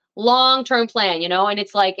long-term plan. And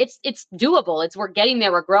it's like it's doable. We're getting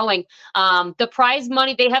there. We're growing. The prize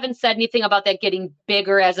money, they haven't said anything about that getting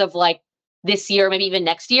bigger as of like this year, maybe even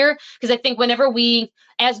next year, because I think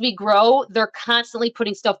as we grow, they're constantly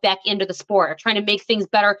putting stuff back into the sport, or trying to make things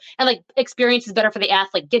better and like experiences better for the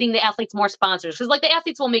athlete, getting the athletes more sponsors. Because like the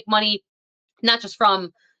athletes will make money not just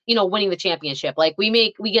from winning the championship. Like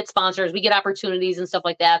we get sponsors, we get opportunities and stuff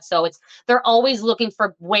like that. So they're always looking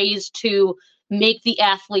for ways to make the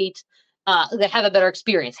athlete that have a better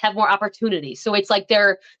experience, have more opportunities. So it's like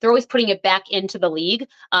they're always putting it back into the league.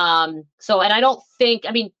 And I don't think,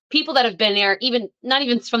 I mean, people that have been there, even not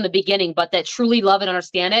even from the beginning, but that truly love and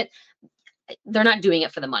understand it, they're not doing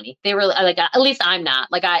it for the money. They really like, at least I'm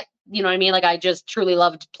not like, you know what I mean? Like I just truly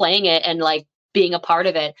loved playing it and like being a part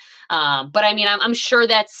of it. But I mean, I'm sure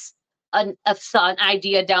that's an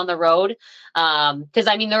idea down the road. Cause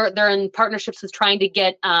I mean, they're in partnerships with trying to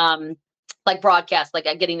get, like broadcast, like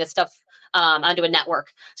getting this stuff onto a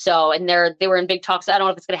network. So, and they were in big talks. I don't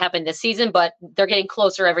know if it's going to happen this season, but they're getting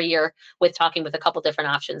closer every year with talking with a couple different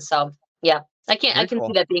options. So yeah, I Very can see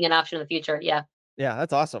cool. that being an option in the future. Yeah. Yeah,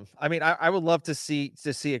 that's awesome. I mean, I would love to see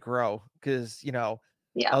it grow because Yeah.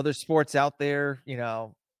 other sports out there,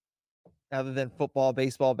 other than football,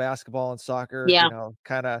 baseball, basketball, and soccer, Yeah.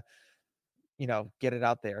 kind of, get it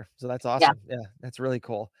out there. So that's Yeah. awesome. Yeah, that's really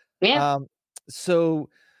cool. Yeah. Um, so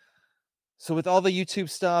with all the YouTube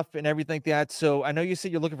stuff and everything like that, so I know you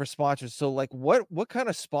said you're looking for sponsors. So like what kind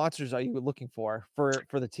of sponsors are you looking for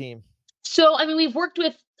the team? So, I mean, we've worked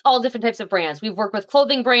with all different types of brands. We've worked with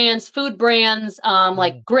clothing brands, food brands,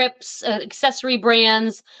 like grips, accessory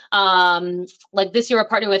brands. Like this year, we're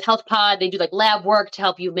partnering with Health Pod. They do like lab work to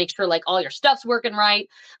help you make sure like all your stuff's working right.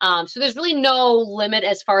 So there's really no limit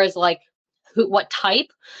as far as like what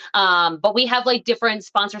type. But we have like different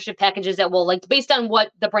sponsorship packages that will like based on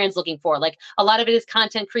what the brand's looking for. Like a lot of it is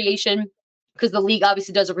content creation. because the league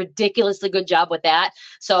obviously does a ridiculously good job with that.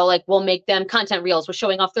 So like we'll make them content reels. We're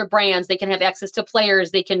showing off their brands. They can have access to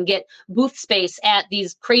players. They can get booth space at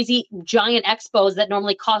these crazy giant expos that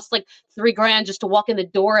normally cost like $3,000 just to walk in the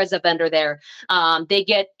door as a vendor there. They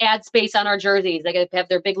get ad space on our jerseys. They get to have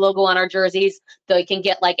their big logo on our jerseys. They can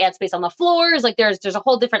get like ad space on the floors. Like there's a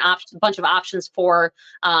whole different bunch of options for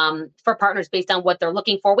partners based on what they're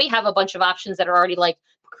looking for. We have a bunch of options that are already like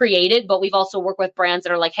created, but we've also worked with brands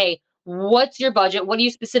that are like, hey, what's your budget? What are you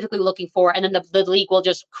specifically looking for? And then the league will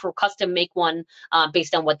just custom make one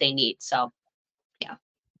based on what they need. So, yeah.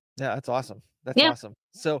 Yeah, that's awesome. That's awesome.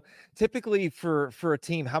 So typically for a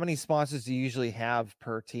team, how many sponsors do you usually have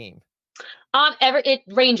per team? It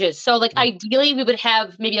ranges. So like ideally we would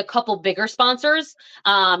have maybe a couple bigger sponsors,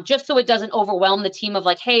 just so it doesn't overwhelm the team of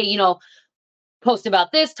like, hey, post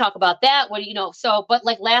about this, talk about that. What do you know? So, but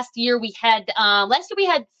like last year we had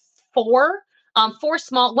four. Four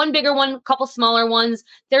small, one bigger one, a couple smaller ones.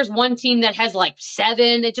 There's one team that has like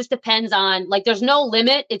 7. It just depends on, like, there's no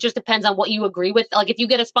limit. It just depends on what you agree with. Like if you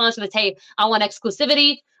get a sponsor that's, hey, I want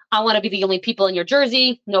exclusivity, I want to be the only people in your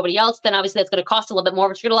jersey, nobody else, then obviously that's going to cost a little bit more,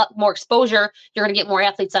 but you're going to get a lot more exposure. You're going to get more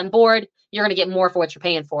athletes on board. You're going to get more for what you're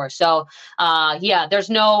paying for. So, there's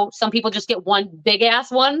some people just get one big ass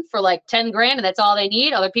one for like $10,000 and that's all they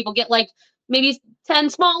need. Other people get like maybe 10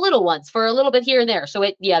 small little ones for a little bit here and there. So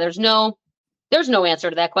there's no answer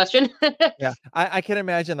to that question. Yeah, I can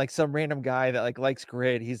imagine like some random guy that like likes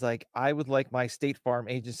grid. He's like, I would like my State Farm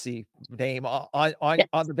agency name on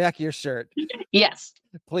the back of your shirt. Yes,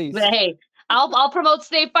 please. But hey, I'll promote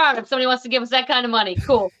State Farm if somebody wants to give us that kind of money.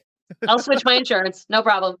 Cool. I'll switch my insurance. No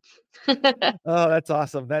problem. Oh, that's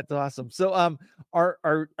awesome. That's awesome. So,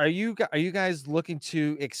 are you guys looking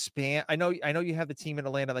to expand? I know you have the team in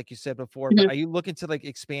Atlanta, like you said before, but are you looking to like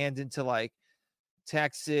expand into like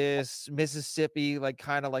Texas, Mississippi, like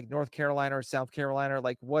kind of like North Carolina or South Carolina?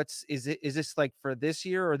 Like is this like for this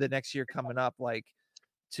year or the next year coming up, like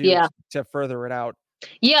to further it out?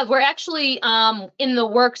 Yeah, we're actually in the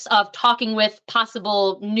works of talking with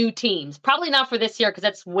possible new teams. Probably not for this year because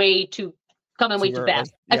that's way too fast. Yeah.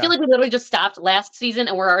 I feel like we literally just stopped last season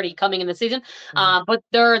and we're already coming in the season. But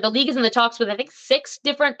the league is in the talks with I think 6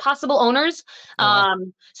 different possible owners.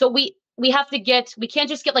 So we can't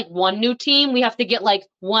just get like one new team. We have to get like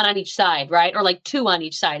one on each side, right? Or like 2 on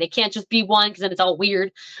each side. It can't just be one because then it's all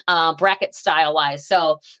weird bracket style wise.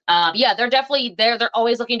 So they're definitely there. They're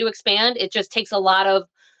always looking to expand. It just takes a lot of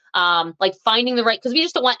like finding the right, because we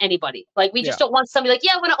just don't want anybody. Like we just don't want somebody like,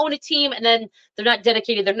 I want to own a team and then they're not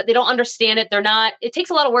dedicated. They don't understand it. It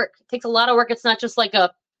takes a lot of work. It's not just like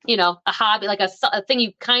a hobby, like a thing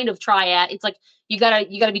you kind of try at. It's like you gotta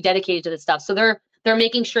be dedicated to this stuff. So they're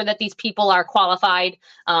making sure that these people are qualified,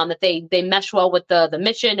 that they mesh well with the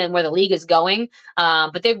mission and where the league is going.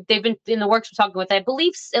 But they've been in the works. We're talking with, I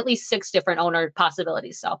believe, at least 6 different owner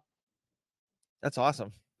possibilities. So that's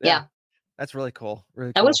awesome. Yeah. That's really cool.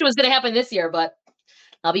 Really cool. I wish it was going to happen this year, but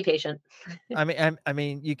I'll be patient. I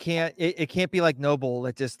mean, you can't. It can't be like Noble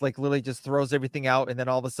that just like literally just throws everything out and then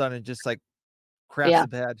all of a sudden just like craps the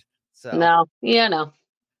bed. So no.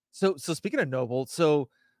 So speaking of Noble, so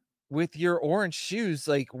with your orange shoes,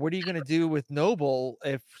 like what are you gonna do with Noble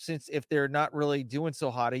if they're not really doing so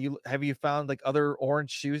hot? Have you found like other orange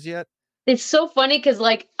shoes yet? It's so funny because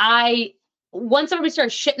like once everybody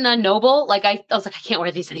started shitting on Noble, like I was like, I can't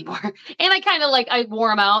wear these anymore. And I kind of like, I wore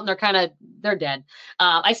them out and they're dead.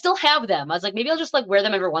 I still have them. I was like, maybe I'll just like wear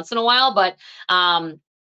them every once in a while. But I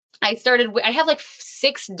have like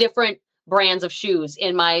 6 different brands of shoes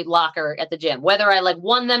in my locker at the gym, whether I like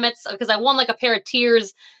won them because I won like a pair of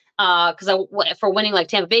tiers for winning like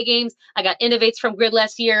Tampa Bay games. I got Innovates from Grid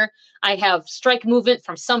last year. I have Strike Movement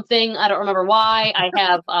from something. I don't remember why. I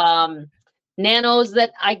have, Nanos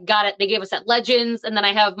that I got it. They gave us at Legends. And then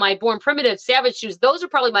I have my Born Primitive Savage shoes. Those are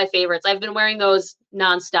probably my favorites. I've been wearing those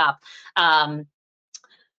nonstop.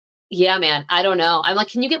 Yeah, man. I don't know. I'm like,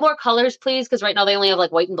 can you get more colors, please? Because right now they only have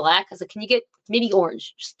like white and black. I was like, can you get maybe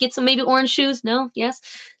orange? Just get some maybe orange shoes. No? Yes.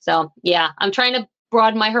 So yeah, I'm trying to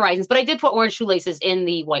broaden my horizons, but I did put orange shoelaces in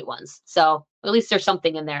the white ones. So at least there's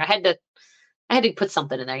something in there. I had to put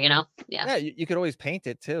something in there, Yeah. Yeah. You could always paint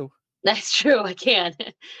it too. That's true. I can.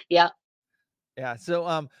 Yeah. Yeah.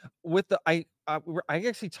 So with I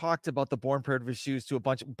actually talked about the Born Primitive shoes to a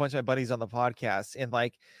bunch of my buddies on the podcast, and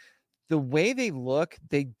like the way they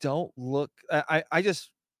don't look.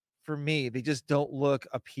 For me, they just don't look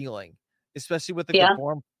appealing, especially with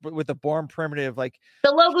the Born Primitive. Like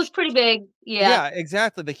the logo's pretty big. Yeah,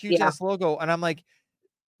 exactly. The huge ass logo, and I'm like,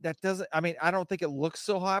 that doesn't. I mean, I don't think it looks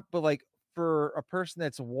so hot, but like for a person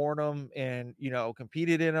that's worn them and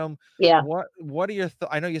competed in them, Yeah. what are your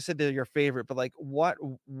I know you said they're your favorite, but like what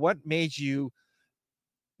made you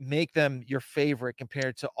make them your favorite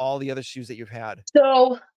compared to all the other shoes that you've had?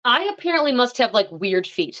 So I apparently must have like weird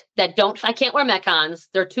feet that don't, I can't wear Metcons.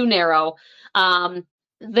 They're too narrow.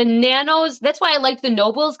 The Nanos, that's why I liked the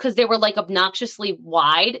Nobles, because they were like obnoxiously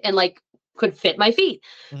wide and like could fit my feet.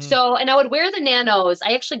 Mhm. So, and I would wear the Nanos.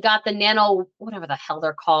 I actually got the Nano, whatever the hell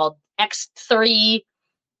they're called, X30.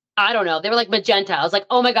 I don't know. They were like magenta. I was like,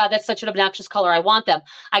 oh my God, that's such an obnoxious color. I want them.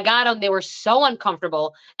 I got them. They were so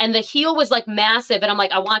uncomfortable. And the heel was like massive. And I'm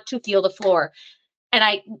like, I want to feel the floor. And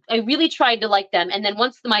I really tried to like them. And then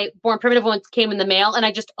once my Born Primitive ones came in the mail and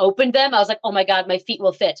I just opened them, I was like, oh my God, my feet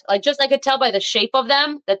will fit. I could tell by the shape of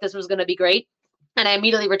them that this was going to be great. And I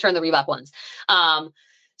immediately returned the Reebok ones.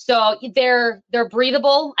 So they're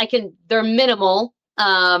breathable. They're minimal.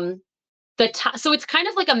 So it's kind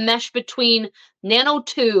of like a mesh between Nano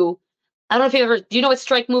 2. I don't know if do you know what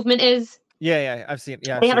strike movement is? Yeah, I've seen.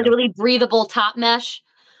 Yeah, I've They have seen like a them. really breathable top mesh.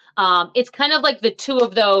 It's kind of like the two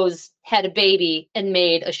of those had a baby and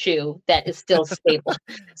made a shoe that is still stable.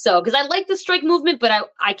 So, because I like the strike movement, but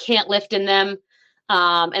I can't lift in them.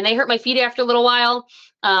 And they hurt my feet after a little while.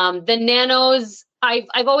 The Nanos,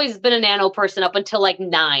 I've always been a Nano person up until like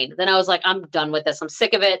 9. Then I was like, I'm done with this. I'm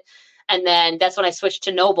sick of it. And then that's when I switched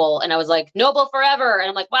to Noble, and I was like, Noble forever. And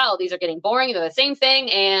I'm like, wow, these are getting boring. They're the same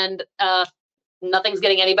thing, and nothing's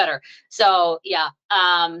getting any better. So yeah,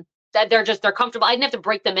 that they're comfortable. I didn't have to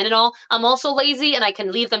break them in at all. I'm also lazy, and I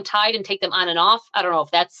can leave them tied and take them on and off. I don't know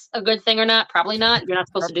if that's a good thing or not. Probably not. You're not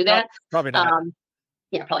supposed to do that. Probably not.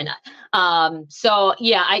 Yeah, probably not. So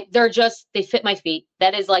yeah, they fit my feet.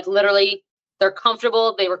 That is like literally, they're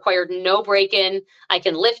comfortable. They required no break-in. I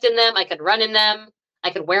can lift in them. I can run in them. I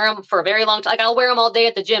could wear them for a very long time. Like I'll wear them all day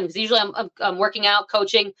at the gym, because usually I'm working out,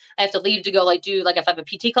 coaching. I have to leave to go do if I have a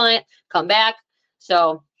PT client, come back.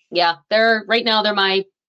 So yeah, right now they're my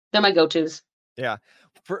go-tos. Yeah.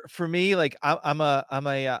 For me, like I'm a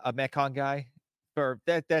Metcon guy.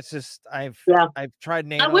 That's just I've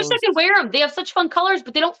tried I wish I Nanos. could wear them. They have such fun colors,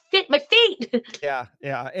 but they don't fit my feet. Yeah,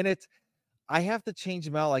 and I have to change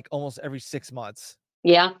them out like almost every 6 months.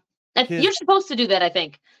 Yeah, you're supposed to do that. I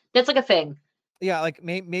think that's like a thing. Yeah, like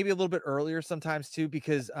maybe a little bit earlier sometimes too,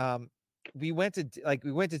 because we went to I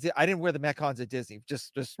didn't wear the Metcons at Disney.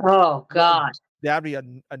 Just Oh God, that'd be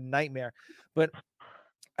a nightmare. But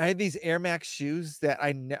I had these Air Max shoes that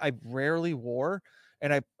I rarely wore,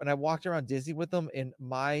 and I walked around Disney with them, and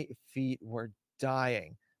my feet were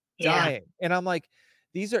dying. And I'm like,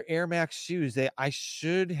 these are Air Max shoes. They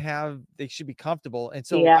should be comfortable. And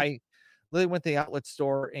so I literally went to the outlet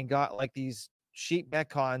store and got like these cheap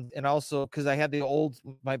Metcons, and also because I had the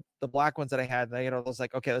black ones that I had, and I was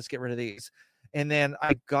like, okay, let's get rid of these. And then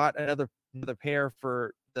I got another pair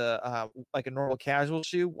for the like a normal casual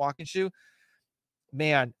walking shoe.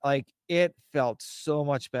 Man, like it felt so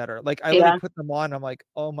much better. Like I literally put them on. I'm like,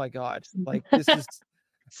 oh my God, like this is,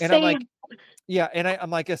 and I'm like, yeah. And I'm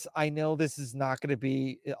like, yes, I know this is not going to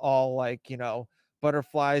be all like,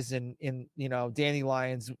 butterflies and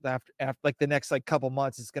dandelions after like the next like couple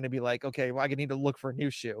months. It's going to be like, okay, well, I need to look for a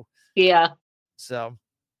new shoe. Yeah. So,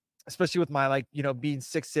 especially with my being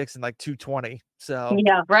 6'6" and like 220. So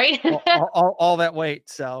yeah, right. all that weight.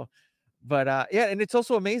 So, but yeah, and it's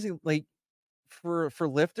also amazing, like for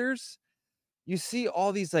lifters, you see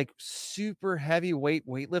all these like super heavyweight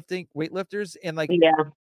weightlifters, and like,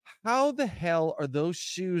 how the hell are those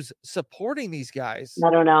shoes supporting these guys?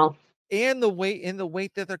 I don't know. And the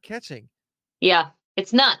weight that they're catching. Yeah,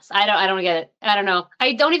 it's nuts. I don't get it. I don't know.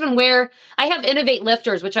 I don't even I have Innovate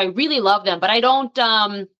lifters, which I really love them, but I don't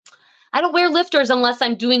wear lifters unless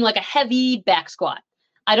I'm doing like a heavy back squat.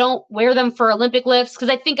 I don't wear them for Olympic lifts because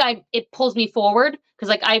I think it pulls me forward, because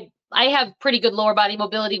like I have pretty good lower body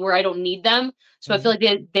mobility where I don't need them. So I feel like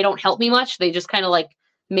they don't help me much. They just kind of like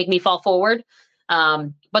make me fall forward.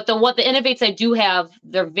 But the Innovates I do have,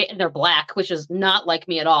 they're black, which is not like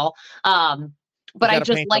me at all. But I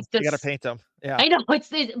just like this. You gotta paint them. Yeah. I know.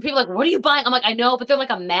 People are like, what are you buying? I'm like, I know, but they're like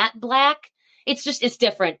a matte black. It's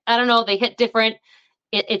different. I don't know. They hit different.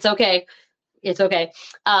 It's okay. It's okay.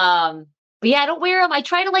 But yeah, I don't wear them. I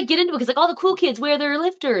try to like get into it because like all the cool kids wear their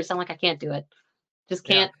lifters. I'm like, I can't do it. Just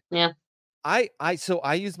can't. Yeah. So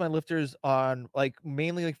I use my lifters on like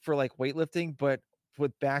mainly like for like weightlifting, but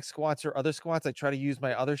with back squats or other squats, I try to use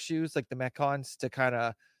my other shoes, like the Metcons, to kind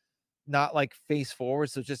of not like face forward.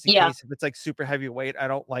 So just in case if it's like super heavy weight, I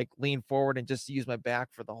don't like lean forward and just use my back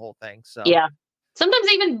for the whole thing. So yeah. Sometimes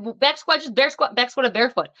even back squat, just back squat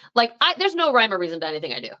barefoot. Like there's no rhyme or reason to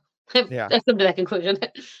anything I do. Yeah. I've come to that conclusion.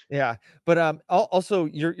 Yeah. But also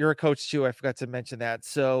you're a coach too. I forgot to mention that.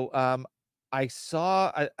 So I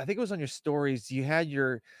saw I think it was on your stories. You had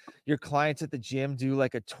your clients at the gym do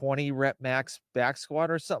like a 20 rep max back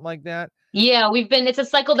squat or something like that. Yeah, it's a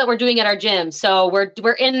cycle that we're doing at our gym. So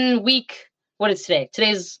we're in week, what is today?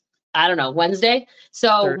 Today's, I don't know, Wednesday.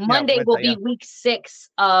 So Third, yeah, Monday will Wednesday, be yeah. week 6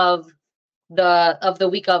 of the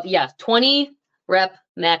week of, 20 rep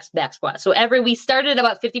max back squat. So we started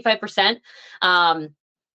about 55%.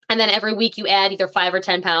 And then every week you add either 5 or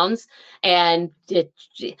 10 pounds. And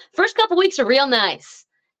first couple weeks are real nice.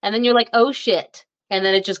 And then you're like, oh shit. And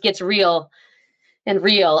then it just gets real and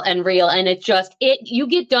real and real. And you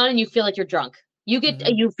get done and you feel like you're drunk.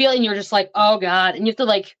 Mhm. You feel and you're just like, oh God. And you have to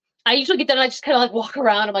like, I usually get done and I just kind of like walk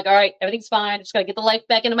around. I'm like, all right, everything's fine. I just gotta get the life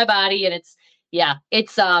back into my body. And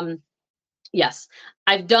yes,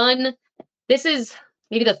 this is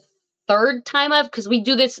maybe the third time because we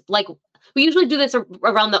do this, like, we usually do this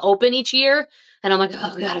around the open each year. And I'm like,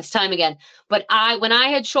 oh God, it's time again. But when I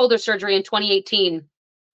had shoulder surgery in 2018,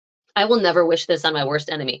 I will never wish this on my worst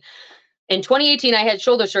enemy. In 2018, I had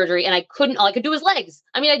shoulder surgery and all I could do was legs.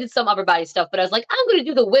 I mean, I did some upper body stuff, but I was like, I'm going to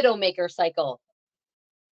do the Widowmaker cycle.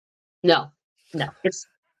 No, no,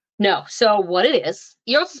 no. So what it is,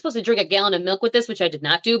 you're also supposed to drink a gallon of milk with this, which I did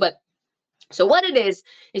not do. But so what it is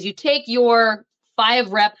you take your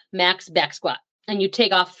 5 rep max back squat and you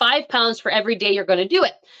take off 5 pounds for every day you're going to do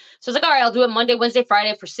it. So it's like, all right, I'll do it Monday, Wednesday,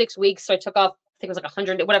 Friday for 6 weeks. So I took off, I think it was like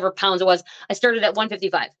 100, whatever pounds it was. I started at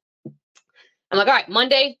 155. I'm like, all right,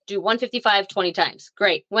 Monday, do 155 20 times.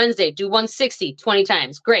 Great. Wednesday, do 160 20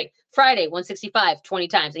 times. Great. Friday, 165 20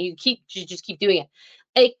 times. And you just keep doing it.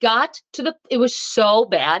 It was so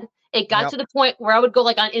bad. It got Yep. to the point where I would go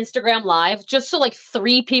like on Instagram Live just so like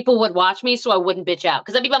 3 people would watch me so I wouldn't bitch out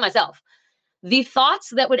because I'd be by myself. The thoughts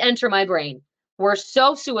that would enter my brain were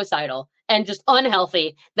so suicidal and just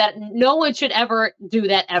unhealthy that no one should ever do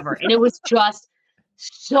that ever. And it was just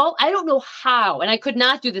so, I don't know how, and I could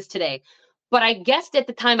not do this today, but I guessed at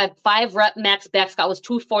the time my 5 rep max back squat was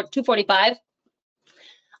 245.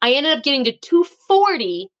 I ended up getting to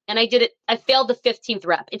 240 and I failed the 15th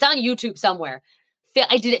rep. It's on YouTube somewhere.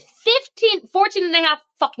 I did it 14 and a half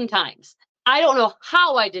fucking times. I don't know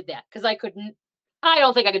how I did that because I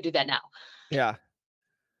don't think I could do that now. Yeah.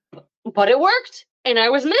 But it worked and I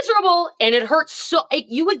was miserable and it hurt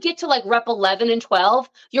you would get to like rep 11 and 12.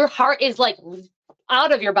 Your heart is like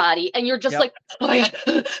out of your body and you're just like, oh my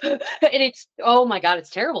God. And oh my God, it's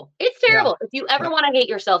terrible. It's terrible. Yeah. If you ever want to hate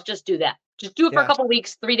yourself, just do that. Just do it for a couple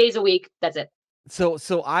weeks, 3 days a week. That's it.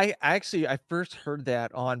 So I first heard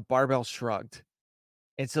that on Barbell Shrugged.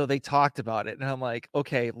 And so they talked about it and I'm like,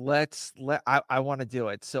 okay, I want to do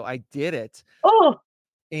it. So I did it. Oh,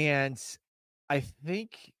 and I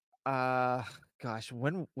think gosh,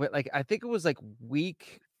 like I think it was like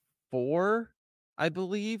week 4, I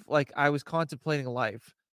believe. Like I was contemplating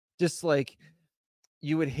life. Just like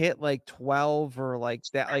you would hit like 12 or like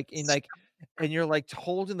that, like in like, and you're like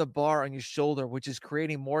holding the bar on your shoulder, which is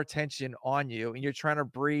creating more tension on you, and you're trying to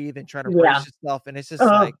breathe and trying to brace yourself, and it's just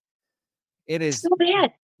like it is so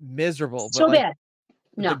bad, miserable. so But like bad.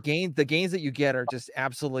 No, the gains that you get are just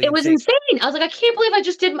absolutely it was insane. I was like, I can't believe I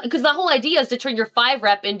just did, because the whole idea is to turn your 5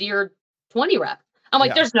 rep into your 20 rep. I'm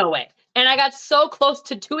like, there's no way. And I got so close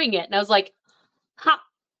to doing it, and I was like,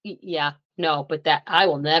 yeah, no, but that I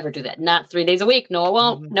will never do that. Not 3 days a week. No, I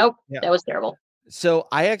won't. Mm-hmm. Nope. Yeah. That was terrible. So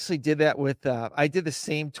I actually did that with I did the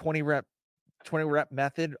same 20 rep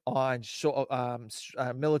method on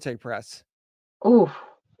military press. Ooh.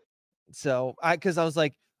 So because I was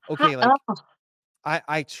like, okay, like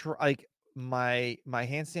I try, like my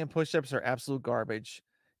handstand push-ups are absolute garbage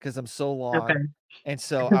because I'm so long. Okay. And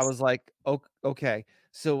so I was like, okay.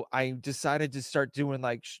 So I decided to start doing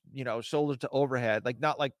like shoulder to overhead, like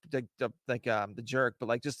not like the jerk, but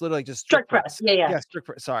like just literally just strict press. Yeah, strict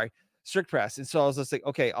press. Sorry, strict press. And so I was just like,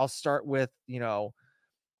 okay, I'll start with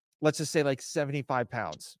let's just say like 75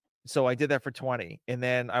 pounds. So I did that for 20, and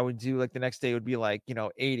then I would do like the next day would be like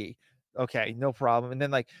 80. Okay, no problem. And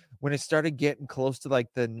then like when it started getting close to like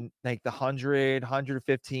the 100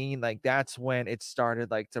 115, like that's when it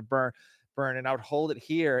started like to burn, and I would hold it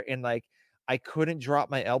here, and like I couldn't drop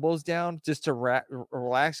my elbows down just to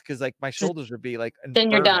relax because like my shoulders would be like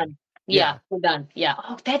then you're done. Yeah, you're done. Yeah.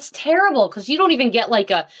 Oh, that's terrible because you don't even get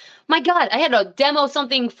like my God, I had to demo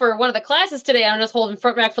something for one of the classes today. I'm just holding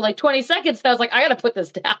front rack for like 20 seconds. And I was like, I got to put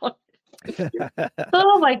this down.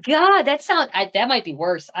 Oh my God, that might be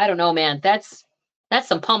worse. I don't know, man. That's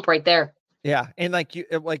some pump right there. Yeah, and like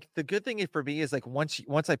the good thing for me is like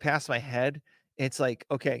once I pass my head, it's like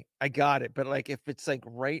okay, I got it. But like if it's like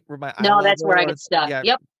right where my eye No, that's where I level get stuck. yeah,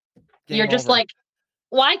 Yep. You're Game just over. like,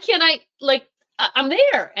 why can't I like I'm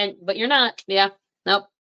there but you're not. Yeah. Nope.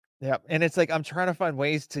 Yeah, and it's like I'm trying to find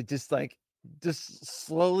ways to just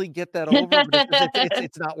slowly get that over, but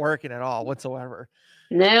it's not working at all whatsoever.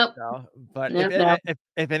 Nope. So, but Nope. Nope.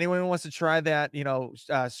 if anyone wants to try that,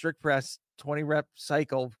 strict press 20 rep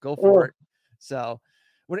cycle, go for Ugh. it. So,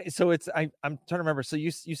 so it's I'm trying to remember. So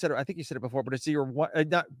you said I think you said it before, but it's your one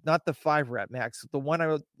not the 5 rep max. The one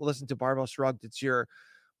I listened to Barbell Shrugged, it's your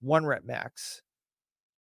 1 rep max.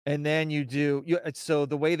 And then so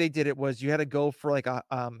the way they did it was you had to go for like a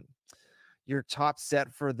your top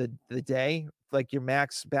set for the day, like your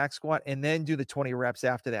max back squat, and then do the 20 reps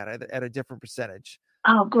after that at a different percentage.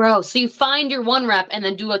 Oh, gross. So you find your 1 rep and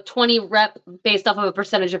then do a 20 rep based off of a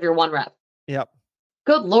percentage of your 1 rep. Yep.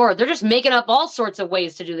 Good Lord. They're just making up all sorts of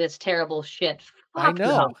ways to do this terrible shit. I Fuck them.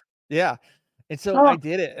 know. Yeah. And so I Oh.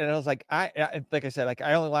 did it, and I was like, like I said, like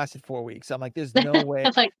I only lasted 4 weeks. I'm like, there's no way.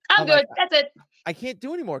 Like, I'm I'm like, good. That's it. I can't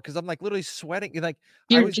do anymore because I'm like literally sweating. Like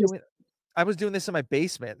You're just I was doing this in my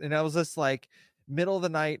basement, and I was just like middle of the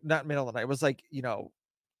night, not middle of the night. It was like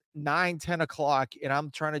 9, 10 o'clock, and I'm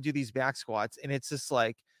trying to do these back squats, and it's just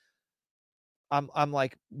like I'm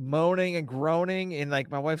like moaning and groaning, and like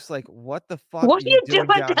my wife's like, "What the fuck what are are you you doing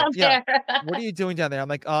doing down there?" down Yeah, there? what are you doing down there? I'm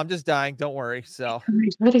like, "Oh, I'm just dying. Don't worry." So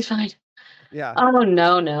Everything's fine. yeah, Oh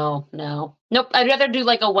no, no, no. Nope. I'd rather do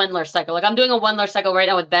like a Wendler cycle. Like I'm doing a Wendler cycle right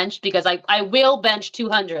now with bench because I will bench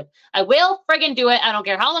 200. I will friggin' do it. I don't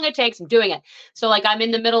care how long it takes. I'm doing it. So like I'm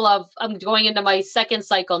going into my second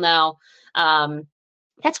cycle now.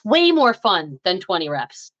 That's way more fun than 20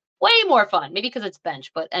 reps. Way more fun. Maybe because it's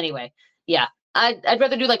bench, but anyway, yeah. I'd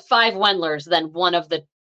rather do like 5 Wendlers than one of the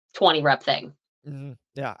 20 rep thing.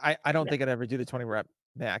 yeah. I don't think I'd ever do the 20 rep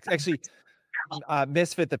max. Actually,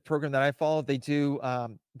 Misfit, the program that I follow, they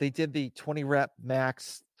did the 20 rep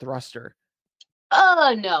max thruster.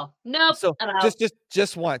 Oh no, nope. So I'm out.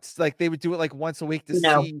 just once, like they would do it like once a week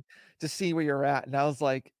No. to see where you're at. And I was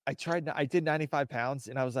like, I did 95 pounds,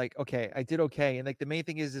 and I was like, okay, I did okay. And like the main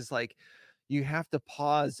thing is like you have to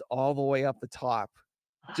pause all the way up the top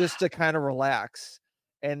just to kind of relax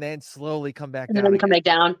and then slowly come back And down then come again. back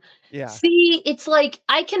down. Yeah. See, it's like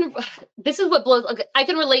this is what blows. Like, I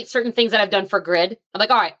can relate certain things that I've done for grid. I'm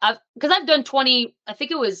like, all right, because I've done 20. I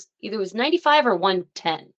think it was either 95 or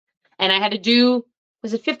 110, and I had to do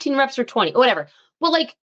was it 15 reps or 20, whatever. Well,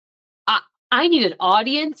 like I need an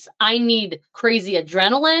audience. I need crazy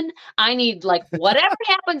adrenaline. I need like whatever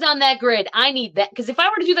happens on that grid. I need that because if I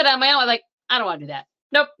were to do that on my own, I'm like, I don't want to do that.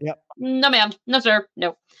 Nope. Yep. No, ma'am. No, sir.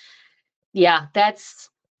 Nope. Yeah, that's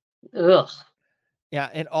ugh. Yeah,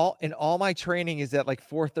 and all my training is at like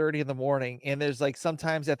 4:30 in the morning, and there's like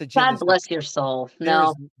sometimes at the gym God bless your soul. there No,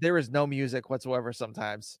 is there is no music whatsoever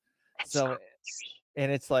sometimes. that's So, crazy.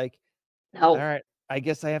 and it's like, all No, right, I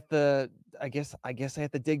guess I have to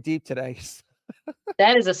dig deep today.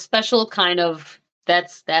 that is a special kind of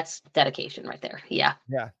that's dedication right there. Yeah.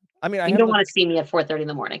 Yeah. I mean, I You have don't no want to see me at 4:30 in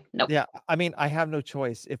the morning. Nope. yeah, I mean, I have no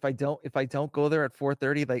choice. If I don't go there at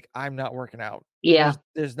 4:30, like I'm not working out. Yeah.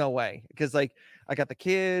 There's no way because like I got the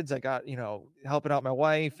kids, I got, helping out my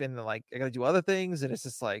wife, and then like I got to do other things, and it's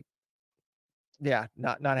just like yeah,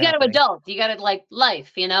 not You got to happening. adult. You got to like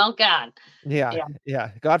life, God. Yeah, Yeah.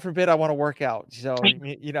 yeah. God forbid I want to work out. So, and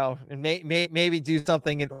maybe do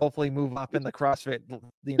something and hopefully move up in the CrossFit,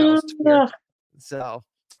 sphere. Ugh. So,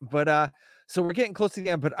 but so we're getting close to the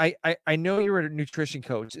end, but I know you're a nutrition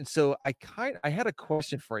coach, and so I had a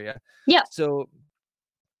question for you. Yeah. So,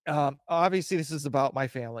 obviously this is about my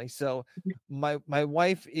family. So, my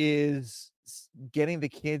wife is getting the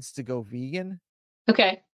kids to go vegan,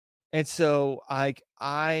 Okay. and so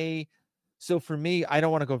so for me, I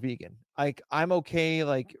don't want to go vegan. Like I'm okay,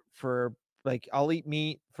 like for like I'll eat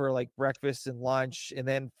meat for like breakfast and lunch, and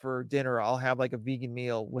then for dinner I'll have like a vegan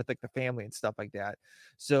meal with like the family and stuff like that.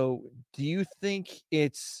 So do you think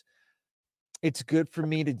it's good for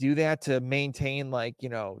me to do that to maintain like,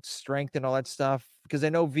 strength and all that stuff? Because I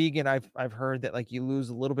know vegan, I've heard that like you lose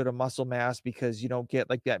a little bit of muscle mass because you don't get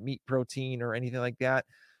like that meat protein or anything like that.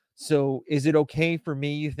 So is it okay for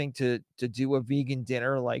me, you think, to do a vegan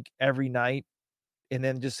dinner like every night and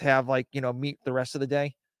then just have like, meat the rest of the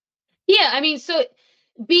day? Yeah, I mean, so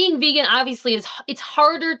being vegan obviously it's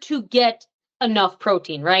harder to get enough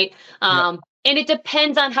protein, right? Yep. And it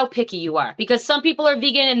depends on how picky you are because some people are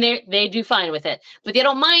vegan and they do fine with it, but they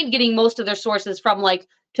don't mind getting most of their sources from like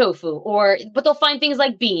tofu but they'll find things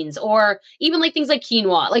like beans or even like things like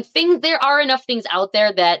quinoa. Like there are enough things out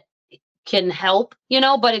there that can help,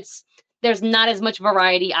 but there's not as much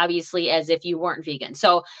variety obviously as if you weren't vegan.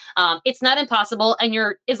 So it's not impossible, and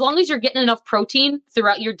as long as you're getting enough protein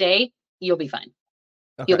throughout your day, you'll be fine.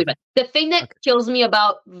 You'll Okay. be fine. The thing that Okay. kills me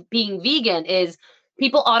about being vegan is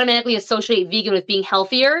people automatically associate vegan with being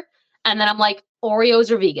healthier. And then I'm like,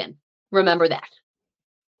 Oreos are vegan. Remember that.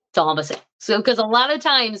 That's all I'm gonna say. So, because a lot of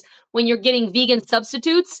times when you're getting vegan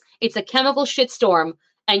substitutes, it's a chemical shitstorm,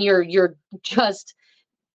 and you're just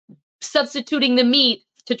substituting the meat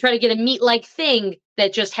to try to get a meat-like thing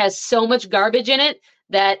that just has so much garbage in it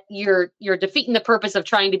that you're defeating the purpose of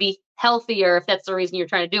trying to be healthier if that's the reason you're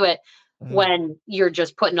trying to do it Mhm. when you're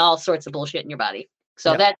just putting all sorts of bullshit in your body.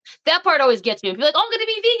 So Yep. that part always gets me. People like, oh, I'm gonna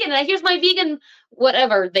be vegan, and here's my vegan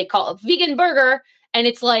whatever they call it, vegan burger, and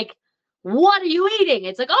it's like, what are you eating?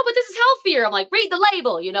 It's like, oh, but this is healthier. I'm like, read the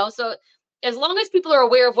label, you know. So as long as people are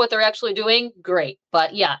aware of what they're actually doing, great.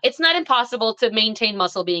 But yeah, it's not impossible to maintain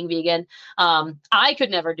muscle being vegan. I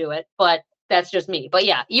could never do it, but that's just me. But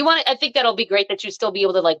yeah, I think that'll be great that you still be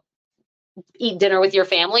able to like eat dinner with your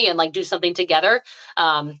family and like do something together.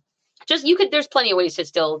 Just you could, there's plenty of ways to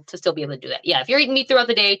still be able to do that. Yeah. If you're eating meat throughout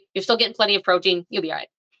the day, you're still getting plenty of protein. You'll be all right.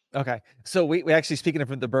 Okay. So we actually, speaking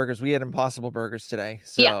of the burgers, we had Impossible Burgers today.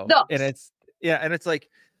 Yeah. So, and Those. it's, yeah, and it's like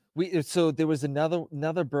so there was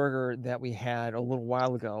another burger that we had a little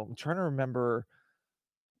while ago. I'm trying to remember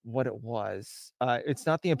what it was. It's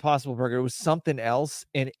not the Impossible Burger. It was something else,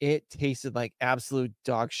 and it tasted like absolute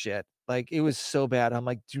dog shit. Like it was so bad. I'm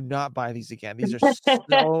like, do not buy these again. These are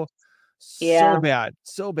so Yeah. bad,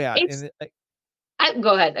 so bad. It's,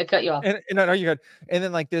 go ahead. I cut you off. And I know you got, and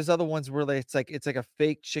then like there's other ones where it's like a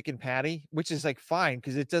fake chicken patty, which is like fine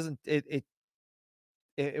because it doesn't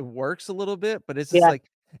it works a little bit, but it's just Yeah. like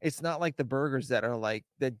it's not like the burgers that are like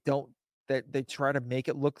that don't that they try to make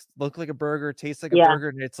it look like a burger, taste like a Yeah. burger,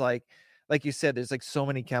 and it's like you said, there's like so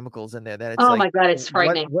many chemicals in there that it's Oh like my God. It's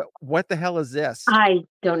frightening. what the hell is this? I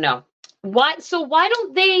don't know. Why? So why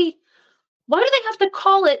do they have to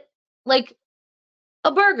call it like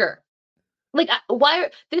a burger? Like,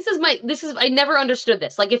 I never understood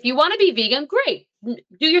this. Like, if you want to be vegan, great,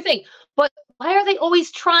 do your thing. But why are they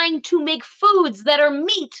always trying to make foods that are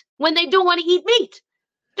meat when they don't want to eat meat?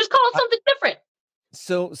 Just call it I, something different.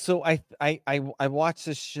 so I watched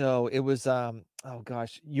this show. It was oh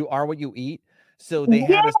gosh, You Are What You Eat. So they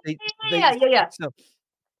Yeah, had us they yeah, yeah, yeah.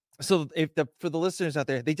 so if for the listeners out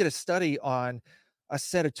there, they did a study on a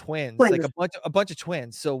set of twins, like Twins. a bunch of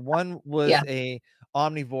twins. So one Yeah. was a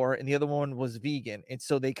omnivore and the other one was vegan. And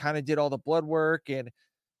so they kind of did all the blood work, and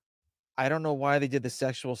I don't know why they did the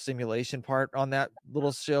sexual simulation part on that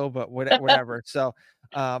little show, but whatever. So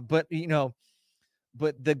but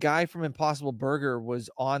but the guy from Impossible Burger was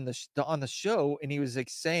on on the show, and he was like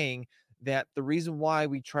saying that the reason why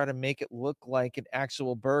we try to make it look like an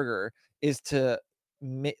actual burger is to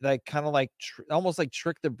like kind of like almost like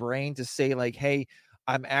trick the brain to say like, hey,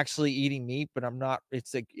 I'm actually eating meat, but I'm not.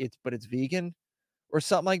 It's like it's vegan or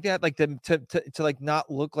something like that. Like to like not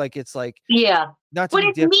look like it's like Yeah. not to But be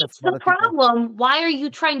if different meat's from the other people. problem, why are you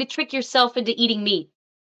trying to trick yourself into eating meat?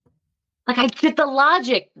 Like, I get the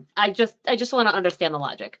logic. I just want to understand the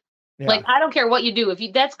logic. Like, Yeah. I don't care what you do. If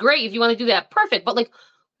you that's great. If you want to do that, perfect. But like,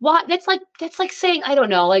 what? That's like saying, I don't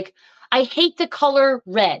know. Like, I hate the color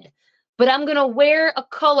red, but I'm gonna wear a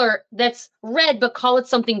color that's red, but call it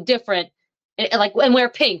something different, and wear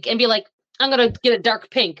pink and be like, I'm gonna get a dark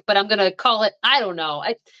pink, but I'm gonna call it. I don't know.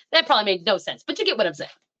 That probably made no sense. But you get what I'm saying.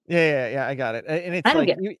 Yeah, I got it. And I it's don't like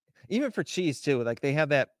get it. even for cheese too. Like they have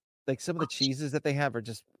that like some of the cheeses that they have are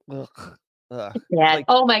just ugh, ugh. Yeah. Like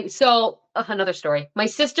Oh my. So another story. My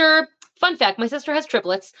sister. Fun fact: my sister has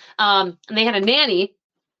triplets. And they had a nanny,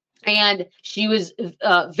 and she was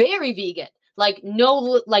very vegan. Like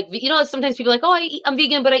no, like sometimes people are like, oh, I'm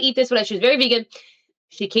vegan, but I eat this. But she was very vegan.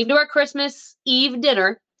 She came to our Christmas Eve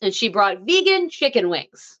dinner, and she brought vegan chicken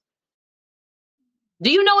wings.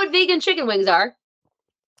 Do you know what vegan chicken wings are?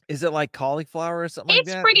 is it like cauliflower or something like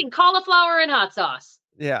It's that? friggin' cauliflower and hot sauce.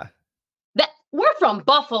 Yeah. That we're from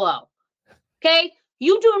Buffalo. Okay,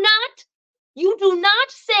 you do not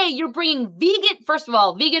say you're bringing vegan. First of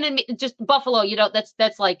all, vegan and just Buffalo.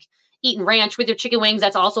 That's like eating ranch with your chicken wings.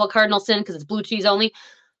 That's also a cardinal sin because it's blue cheese only.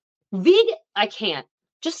 Vegan, I can't.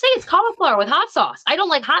 Just say it's cauliflower with hot sauce. I don't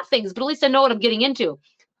like hot things, but at least I know what I'm getting into.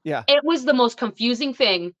 Yeah. It was the most confusing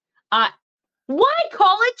thing. Why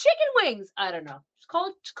call it chicken wings? I don't know. Just call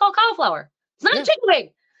it cauliflower. It's not a Yeah. chicken wing.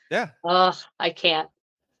 Yeah. Ugh, I can't.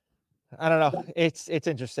 I don't know. It's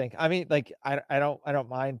interesting. I mean, like I don't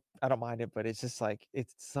mind it, but it's just like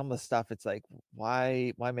it's some of the stuff. It's like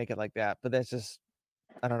why make it like that? But that's just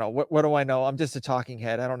I don't know. What do I know? I'm just a talking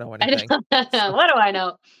head. I don't know anything. So, What do I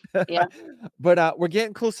know? Yeah. but we're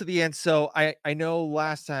getting close to the end. So I know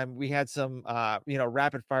last time we had some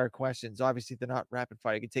rapid fire questions. Obviously they're not rapid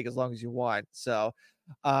fire. You can take as long as you want. So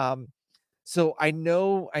So I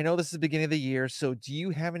know this is the beginning of the year. So do you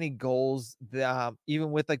have any goals that,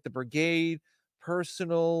 even with like the brigade,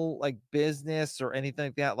 personal, like business or anything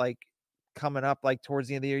like that, like coming up like towards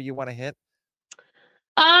the end of the year you want to hit?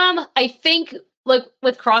 I think like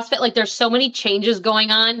with CrossFit, like there's so many changes going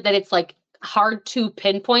on that it's like hard to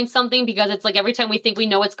pinpoint something because it's like every time we think we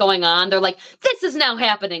know what's going on, they're like, this is now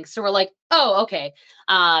happening. So we're like, oh, okay.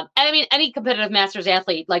 And I mean, any competitive masters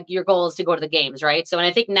athlete, like your goal is to go to the games, right? So, and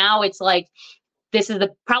I think now it's like, this is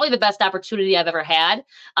probably the best opportunity I've ever had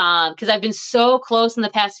because I've been so close in the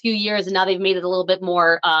past few years, and now they've made it a little bit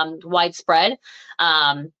more widespread.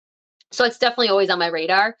 So it's definitely always on my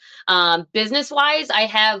radar. Business wise, I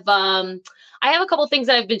have a couple things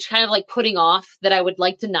that I've been kind of like putting off that I would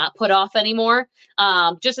like to not put off anymore.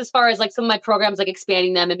 Just as far as like some of my programs, like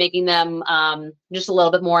expanding them and making them just a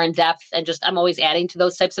little bit more in depth, and just I'm always adding to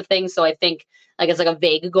those types of things. So I think like it's like a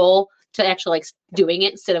vague goal to actually like doing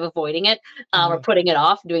it instead of avoiding it or putting it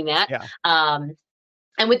off doing that. Yeah.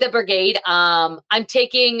 And with the brigade, I'm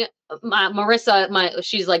taking Marissa,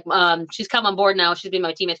 she's come on board now. She's been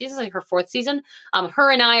my teammate. This is like her 4th season.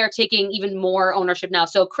 Her and I are taking even more ownership now.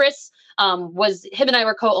 So Chris, him and I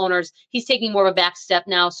were co-owners. He's taking more of a back step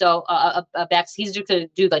now. So he's just going to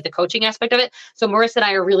do like the coaching aspect of it. So Marissa and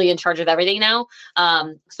I are really in charge of everything now.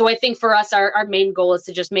 So I think for us, our main goal is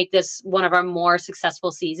to just make this one of our more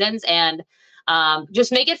successful seasons and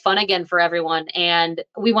just make it fun again for everyone. And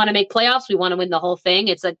we want to make playoffs. We want to win the whole thing.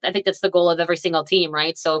 It's like, I think that's the goal of every single team,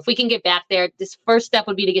 right? So if we can get back there, this first step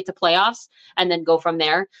would be to get to playoffs and then go from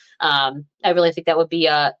there. I really think that would be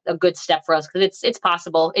a good step for us because it's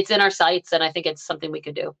possible. It's in our sights, and I think it's something we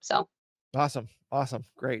could do. So Awesome.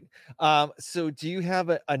 Great. So do you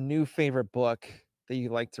have a new favorite book that you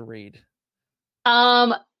like to read?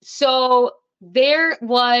 So there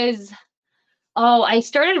was. Oh, I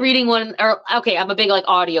started reading one, I'm a big like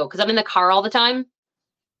audio because I'm in the car all the time,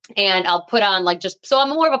 and I'll put on like so I'm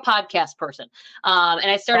more of a podcast person. And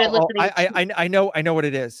I started listening. I know what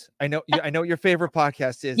it is. I know what your favorite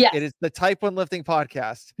podcast is. Yes. It is the Type 1 Lifting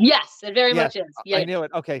podcast. Yes, it very much is. Yeah, I knew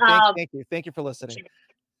it. Okay, thank you for listening.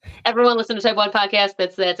 Everyone listen to Type 1 podcast.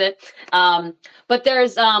 That's it. But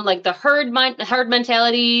there's like the herd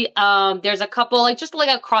mentality. There's a couple like just like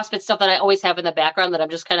a CrossFit stuff that I always have in the background that I'm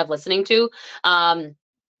just kind of listening to. And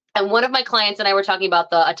one of my clients and I were talking about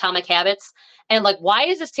the Atomic Habits and like, why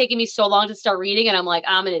is this taking me so long to start reading? And I'm like,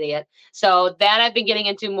 I'm an idiot. So that I've been getting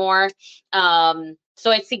into more.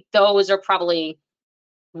 So I think those are probably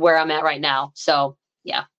where I'm at right now. So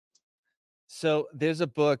yeah. So there's a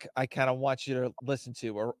book I kind of want you to listen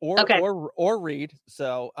to Okay. or read.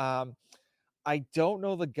 So I don't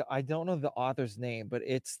know the author's name, but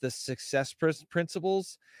it's the Success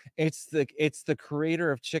Principles. It's the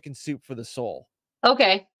creator of Chicken Soup for the Soul.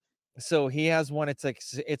 Okay. So he has one. It's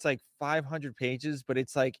like 500 pages, but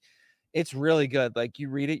it's really good. Like you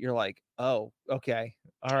read it, you're like, oh, okay,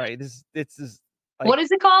 all right. This is like, what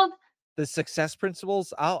is it called? The Success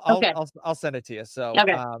Principles. I'll send it to you. So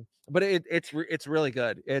okay. But it's really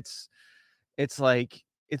good. It's like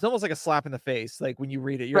it's almost like a slap in the face. Like when you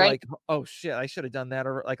read it, you're like, oh shit, I should have done that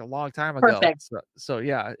like a long time ago. Perfect. So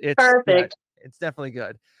yeah, it's perfect. Yeah, it's definitely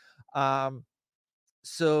good.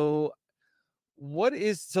 So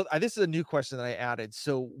this is a new question that I added.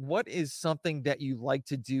 So what is something that you like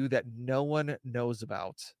to do that no one knows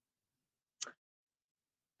about?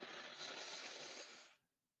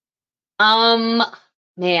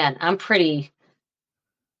 Man,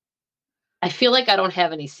 I feel like I don't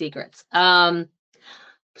have any secrets.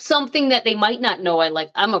 Something that they might not know,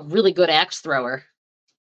 I'm a really good axe thrower.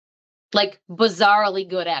 Like bizarrely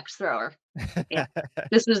good axe thrower. Yeah.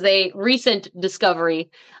 This was a recent discovery.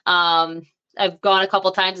 I've gone a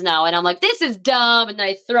couple times now and I'm like, this is dumb. And then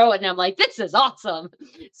I throw it and I'm like, this is awesome.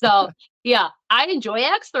 So yeah, I enjoy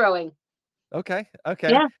axe throwing. Okay.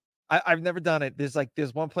 Yeah. I've never done it. There's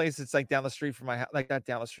one place that's like down the street from my house, like not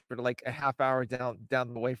down the street, but like a half hour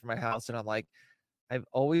down the way from my house. And I'm like, I've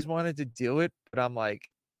always wanted to do it, but I'm like,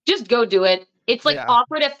 just go do it. It's like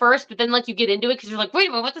awkward at first, but then like you get into it because you're like, wait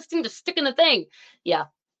a minute, what's this thing to stick in the thing? Yeah.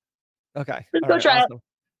 Okay. Just go try it.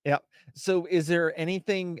 Yeah. So is there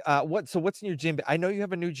anything what's in your gym bag? I know you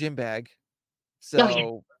have a new gym bag.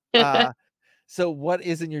 So so what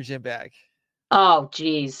is in your gym bag? Oh,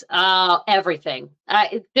 geez. Everything.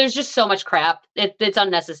 There's just so much crap. It's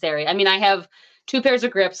unnecessary. I mean, I have 2 pairs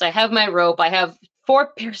of grips. I have my rope. I have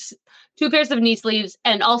 2 pairs of knee sleeves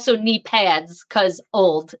and also knee pads because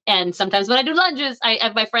old. And sometimes when I do lunges, I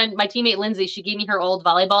have my teammate, Lindsay, she gave me her old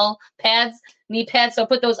volleyball knee pads. So I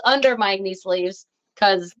put those under my knee sleeves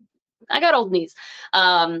because I got old knees.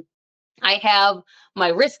 I have my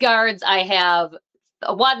wrist guards. I have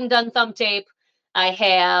a Wad and Done thumb tape. I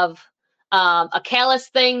have a callus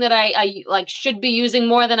thing that I like should be using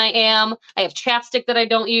more than I am. I have chapstick that I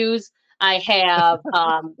don't use. I have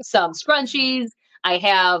some scrunchies. I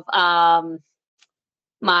have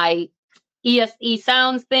my ESE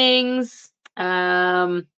sounds things.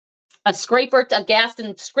 A scraper, a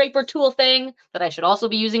Gaston scraper tool thing that I should also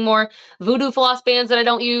be using more. Voodoo floss bands that I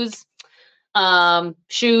don't use.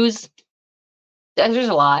 Shoes. There's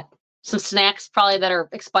a lot. Some snacks probably that are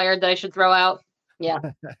expired that I should throw out. Yeah.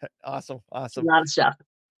 Awesome. A lot of stuff.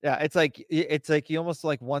 Yeah, it's like you almost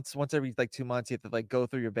like once every like 2 months you have to like go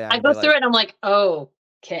through your bag. I go through it and I'm like, oh,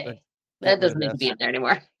 okay. That rid of doesn't need to be this. in there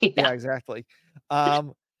anymore. Yeah, exactly.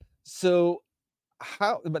 So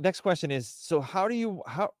the next question is, so how do you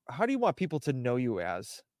want people to know you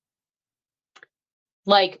as?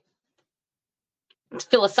 Like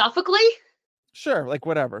philosophically? Sure, like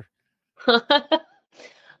whatever.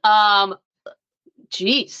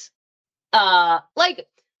 Geez. Like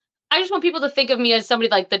I just want people to think of me as somebody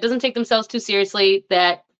like that doesn't take themselves too seriously,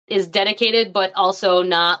 that is dedicated, but also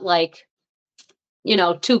not like,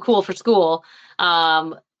 too cool for school.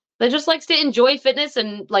 That just likes to enjoy fitness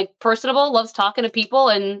and like personable, loves talking to people,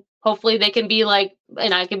 and hopefully they can be like,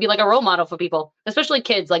 and I can be like a role model for people, especially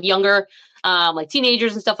kids, like younger, like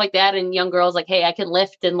teenagers and stuff like that, and young girls, like, hey, I can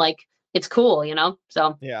lift and like it's cool,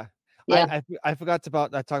 So Yeah. yeah. I forgot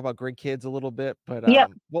I talk about great kids a little bit, but Yeah.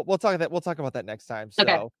 we'll talk about that next time.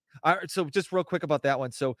 Okay. So so just real quick about that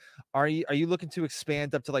one. So are you looking to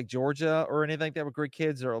expand up to like Georgia or anything like that with great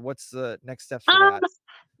kids, or what's the next steps for that?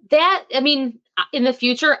 That, I mean, in the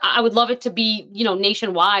future, I would love it to be,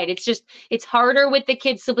 nationwide. It's harder with the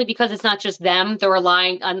kids simply because it's not just them. They're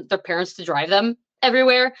relying on their parents to drive them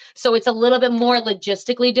everywhere. So it's a little bit more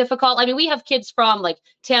logistically difficult. I mean, we have kids from like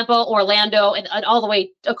Tampa, Orlando, and all the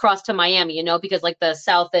way across to Miami, because like the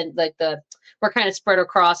South and like we're kind of spread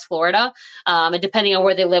across Florida. And depending on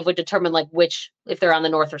where they live would determine like if they're on the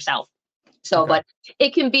north or south. So, Okay. but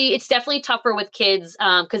it's definitely tougher with kids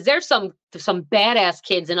because there's some badass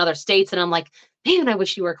kids in other states, and I'm like, man, I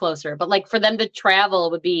wish you were closer. But like for them to travel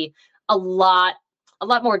would be a lot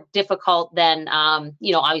more difficult than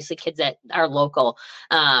obviously kids that are local.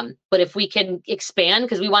 But if we can expand,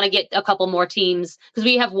 because we want to get a couple more teams, because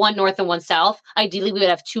we have one north and one south. Ideally, we would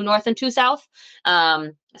have 2 north and 2 south.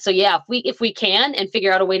 So yeah, if we can and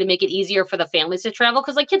figure out a way to make it easier for the families to travel,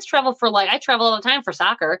 because like kids travel for I travel all the time for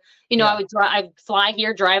soccer. Yeah. I fly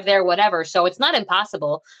here, drive there, whatever. So it's not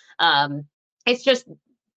impossible. It's just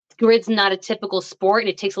grid's not a typical sport, and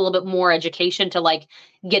it takes a little bit more education to like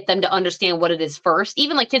get them to understand what it is first.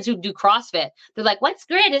 Even like kids who do CrossFit, they're like, what's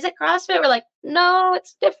grid? Is it CrossFit? We're like, no,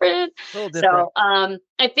 it's different. A little different. So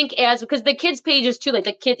I think because the kids pages too, like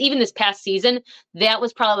the kids, even this past season, that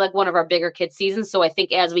was probably like one of our bigger kids seasons. So I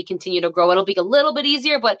think as we continue to grow, it'll be a little bit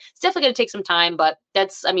easier, but it's definitely going to take some time. But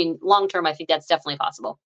long term, I think that's definitely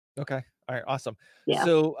possible. Okay. All right. Awesome. Yeah.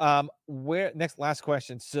 So last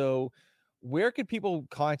question. So where could people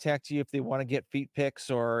contact you if they want to get feet pics,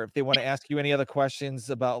 or if they want to ask you any other questions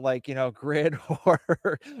about like, grid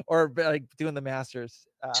or like doing the masters?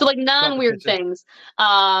 So like non-weird things.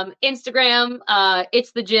 Instagram,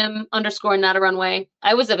 it's the gym _, not a runway.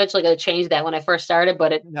 I was eventually going to change that when I first started,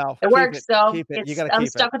 but it works. So I'm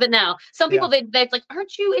stuck with it now. Some people they're like,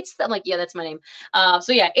 aren't you? I'm like, yeah, that's my name.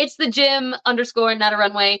 So yeah, it's the gym _ not a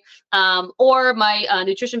runway. Or my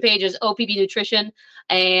nutrition page is OPB Nutrition,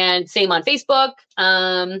 and same on Facebook.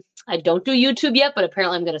 I don't do YouTube yet, but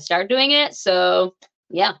apparently I'm going to start doing it. So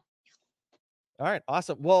yeah. All right.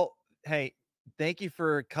 Awesome. Well, hey, thank you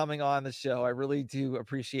for coming on the show. I really do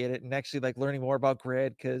appreciate it. And actually like learning more about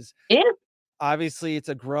grid, because obviously it's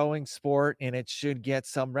a growing sport and it should get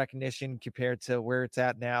some recognition compared to where it's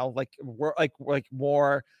at now. Like we're like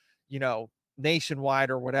more, nationwide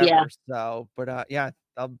or whatever. Yeah. So, but yeah,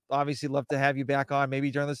 I'll obviously love to have you back on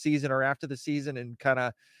maybe during the season or after the season and kind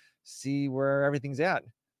of see where everything's at.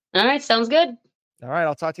 All right. Sounds good. All right.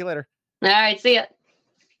 I'll talk to you later. All right. See ya.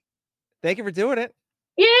 Thank you for doing it.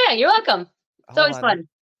 Yeah, you're welcome. It's always fun.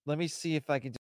 Let me see if I can